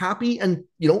they're happy and,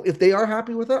 if they are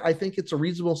happy with it, I think it's a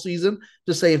reasonable season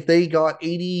to say if they got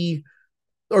 80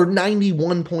 or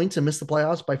 91 points and missed the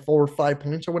playoffs by 4 or 5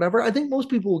 points or whatever, I think most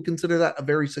people would consider that a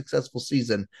very successful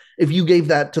season if you gave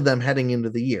that to them heading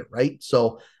into the year, right?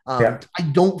 So Yeah. I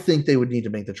don't think they would need to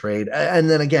make the trade. And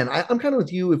then again, I'm kind of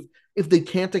with you. If they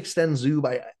can't extend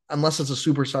Zub, unless it's a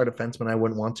superstar defenseman, I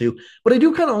wouldn't want to. But I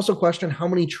do kind of also question how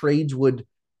many trades would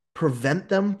prevent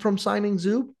them from signing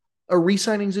Zub or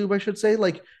re-signing Zub, I should say.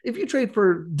 Like if you trade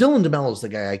for Dylan DeMello is the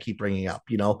guy I keep bringing up,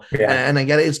 Yeah. and I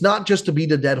get it. It's not just to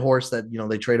beat a dead horse that,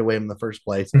 they trade away him in the first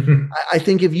place. I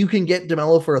think if you can get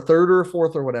DeMello for a third or a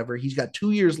fourth or whatever, he's got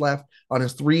 2 years left on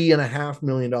his $3.5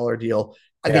 million deal.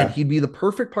 Again, Yeah. he'd be the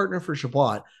perfect partner for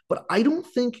Chabot, but I don't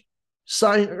think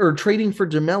sign or trading for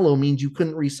DeMello means you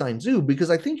couldn't re-sign Zub, because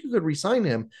I think you could re-sign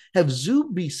him, have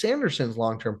Zub be Sanderson's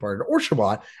long-term partner or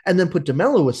Chabot, and then put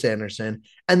DeMello with Sanderson,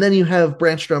 and then you have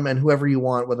Branstrom and whoever you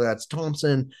want, whether that's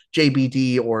Thompson,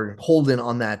 JBD, or Holden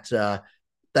on that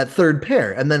third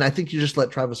pair, and then I think you just let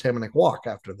Travis Hamonic walk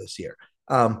after this year.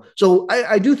 So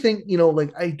I do think,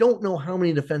 like I don't know how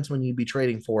many defensemen you'd be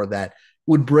trading for that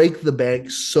would break the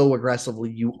bank so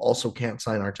aggressively you also can't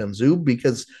sign Artem Zub,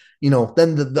 because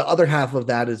then the other half of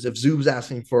that is if Zub's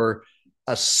asking for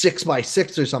a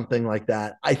 6x6 or something like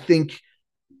that, I think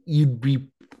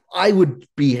I would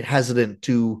be hesitant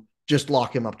to just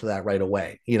lock him up to that right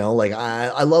away. Like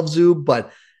I love Zub,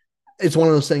 but it's one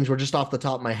of those things where just off the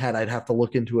top of my head, I'd have to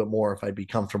look into it more if I'd be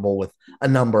comfortable with a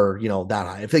number, that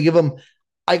high. If they give him,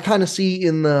 I kind of see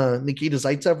in the Nikita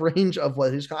Zaitsev range of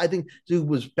what I think Zub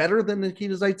was better than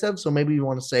Nikita Zaitsev. So maybe you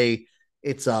want to say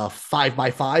it's a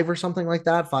 5x5 or something like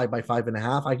that,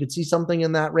 5x5.5. I could see something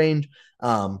in that range.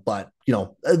 But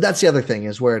that's the other thing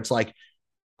is where it's like,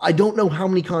 I don't know how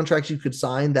many contracts you could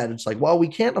sign that it's like, well, we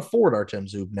can't afford Artem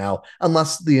Zub now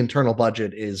unless the internal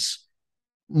budget is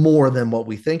more than what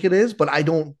we think it is. But I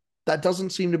don't, that doesn't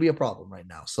seem to be a problem right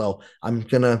now. So I'm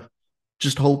going to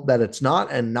just hope that it's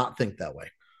not and not think that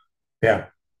way. Yeah.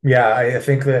 Yeah. I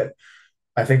think that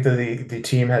the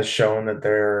team has shown that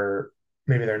they're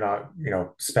not,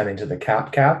 spending to the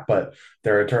cap, but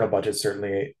their internal budget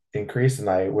certainly increased. And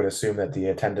I would assume that the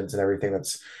attendance and everything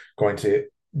that's going to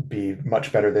be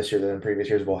much better this year than in previous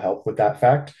years will help with that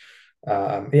fact.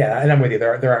 Yeah, and I'm with you.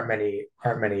 There aren't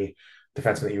many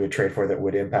defensemen that you would trade for that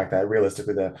would impact that.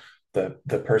 Realistically,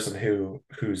 the person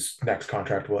whose next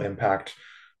contract will impact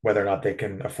whether or not they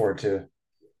can afford to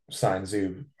sign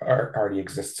Zub already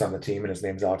exists on the team, and his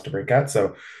name's Alex DeBrincat.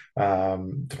 So,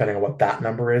 depending on what that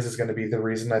number is going to be the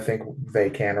reason I think they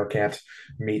can or can't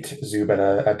meet Zub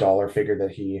at a dollar figure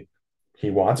that he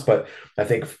wants. But I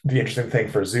think the interesting thing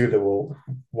for Zub that we'll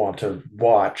want to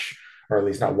watch, or at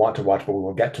least not want to watch, but we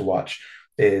will get to watch,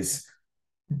 is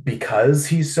because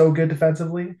he's so good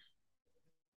defensively,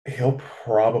 he'll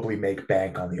probably make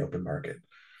bank on the open market,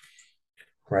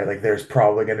 right? Like there's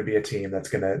probably going to be a team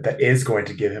that is going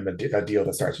to give him a deal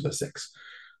that starts with a six.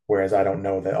 Whereas I don't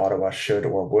know that Ottawa should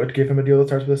or would give him a deal that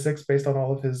starts with a six based on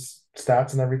all of his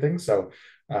stats and everything. So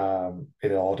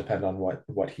it'll all depend on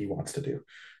what he wants to do,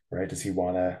 right? Does he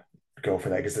want to go for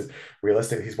that? Because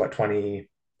realistically, he's what,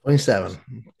 27,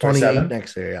 28 27?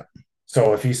 next year. Yeah.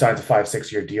 So if he signs a 5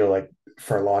 6 year deal, like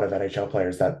for a lot of NHL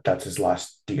players, that's his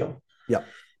last deal, Yeah.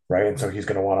 right? And so he's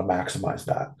going to want to maximize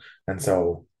that. And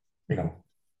so, you know,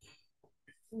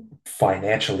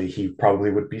 financially, he probably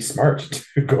would be smart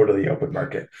to go to the open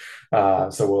market.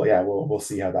 So we'll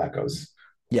see how that goes.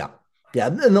 Yeah. Yeah.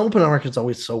 And the open market's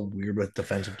always so weird with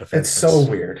defensive It's defensemen. so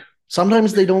weird.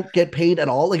 Sometimes they don't get paid at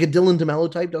all. Like a Dylan DeMello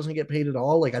type doesn't get paid at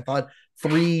all. Like I thought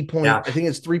Yeah. I think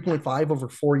it's 3.5 over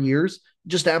 4 years,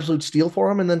 just absolute steal for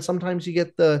him. And then sometimes you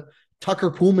get the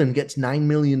Tucker Pullman gets $9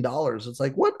 million. It's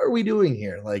like, what are we doing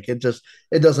here? Like it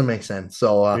doesn't make sense.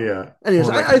 So Yeah. anyways,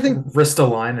 Or like I think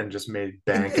Ristolainen and just made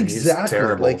bank and he's exactly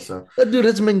terrible. like So that dude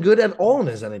hasn't been good at all in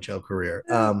his NHL career.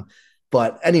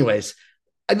 But anyways,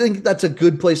 I think that's a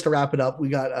good place to wrap it up. We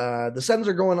got the Sens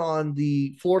are going on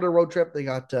the Florida road trip. They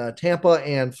got Tampa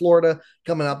and Florida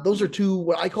coming up. Those are two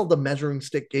what I call the measuring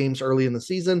stick games early in the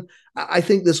season. I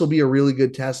think this will be a really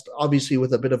good test, obviously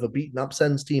with a bit of a beaten up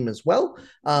Sens team as well,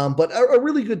 but a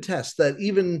really good test that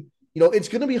even it's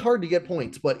going to be hard to get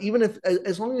points, but even if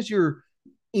as long as you're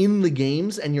in the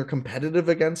games and you're competitive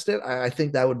against it, I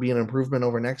think that would be an improvement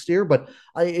over next year. But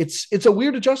it's a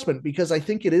weird adjustment because I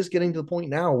think it is getting to the point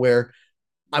now where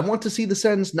I want to see the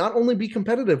Sens not only be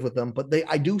competitive with them, but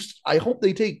I hope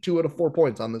they take 2 out of 4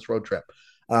 points on this road trip.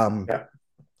 Um,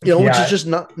 yeah. which is Yeah. just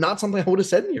not something I would have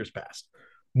said in years past.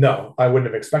 No, I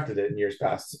wouldn't have expected it in years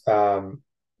past.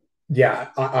 Yeah,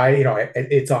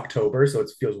 it's October, so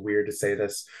it feels weird to say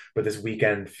this, but this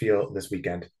weekend,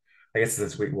 I guess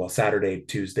this week, well, Saturday,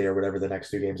 Tuesday, or whatever the next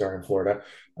 2 games are in Florida,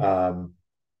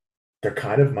 they're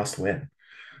kind of must win.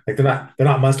 Like they're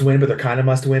not must win, but they're kind of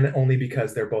must win only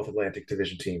because they're both Atlantic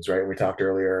Division teams, right? We talked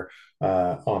earlier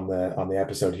on the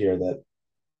episode here that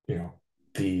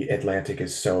the Atlantic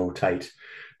is so tight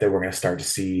that we're going to start to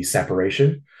see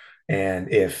separation,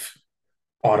 and if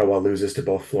Ottawa loses to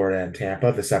both Florida and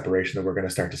Tampa, the separation that we're going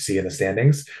to start to see in the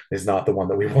standings is not the one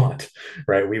that we want,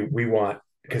 right? We want,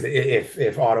 because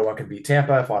if Ottawa can beat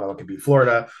Tampa, if Ottawa can beat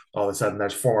Florida, all of a sudden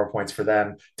there's 4 more points for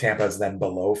them. Tampa's then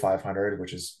below 500,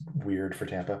 which is weird for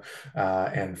Tampa,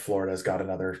 and Florida's got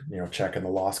another check in the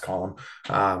loss column.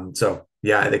 So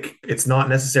yeah, I think it's not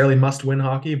necessarily must-win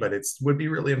hockey, but it would be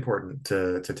really important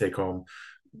to take home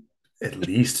at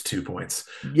least 2 points.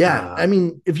 Yeah, I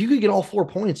mean, if you could get all 4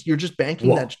 points, you're just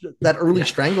banking that early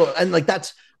strangle, and like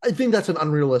I think that's an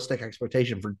unrealistic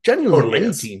expectation for genuinely Totally any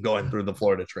is. team going through the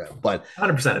Florida trip. But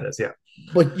 100% it is, yeah.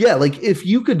 But yeah, like if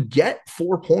you could get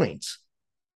 4 points,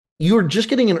 you're just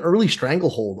getting an early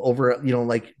stranglehold over,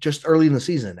 like just early in the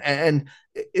season. And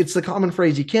it's the common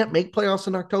phrase, you can't make playoffs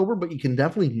in October, but you can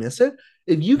definitely miss it.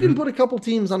 If you can put a couple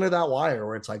teams under that wire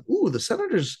where it's like, ooh, the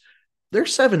Senators, they're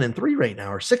 7-3 right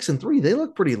now, or 6-3. They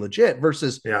look pretty legit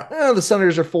versus the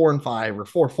Senators are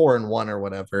 4-5 or 4-1 or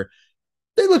whatever.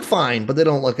 They look fine, but they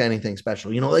don't look anything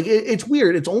special. Like it's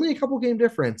weird. It's only a couple game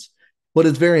difference, but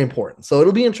it's very important. So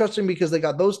it'll be interesting because they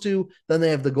got those two. Then they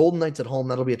have the Golden Knights at home.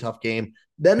 That'll be a tough game.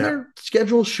 Then their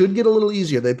schedule should get a little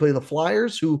easier. They play the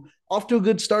Flyers, who off to a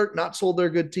good start, not sold their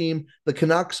good team. The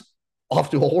Canucks off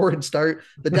to a horrid start.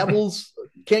 The Devils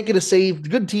can't get a save.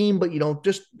 Good team, but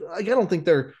I don't think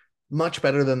they're much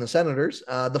better than the Senators.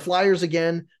 The Flyers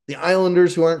again, the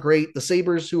Islanders who aren't great, the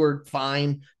Sabres who are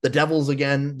fine, the Devils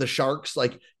again, the Sharks.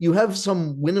 Like you have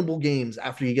some winnable games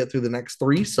after you get through the next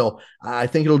three. So I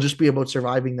think it'll just be about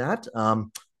surviving that.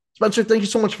 Spencer, thank you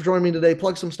so much for joining me today.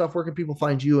 Plug some stuff. Where can people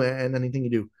find you and anything you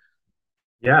do?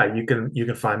 Yeah, you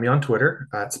can find me on Twitter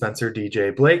at Spencer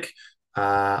DJ Blake.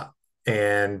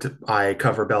 And I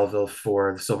cover Belleville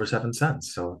for the Silver Seven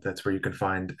Cents. So that's where you can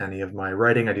find any of my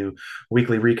writing. I do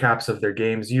weekly recaps of their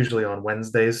games, usually on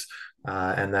Wednesdays.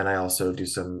 And then I also do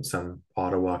some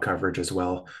Ottawa coverage as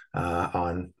well,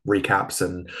 on recaps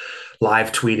and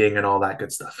live tweeting and all that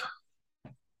good stuff.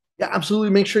 Yeah,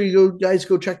 absolutely. Make sure you guys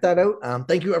go check that out.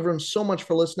 Thank you everyone so much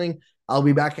for listening. I'll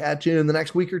be back at you in the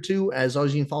next week or two. As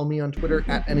always, you can follow me on Twitter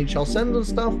at NHL Send and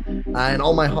stuff, and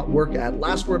all my work at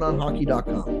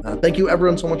lastwordonhockey.com. Thank you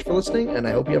everyone so much for listening, and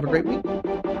I hope you have a great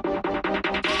week.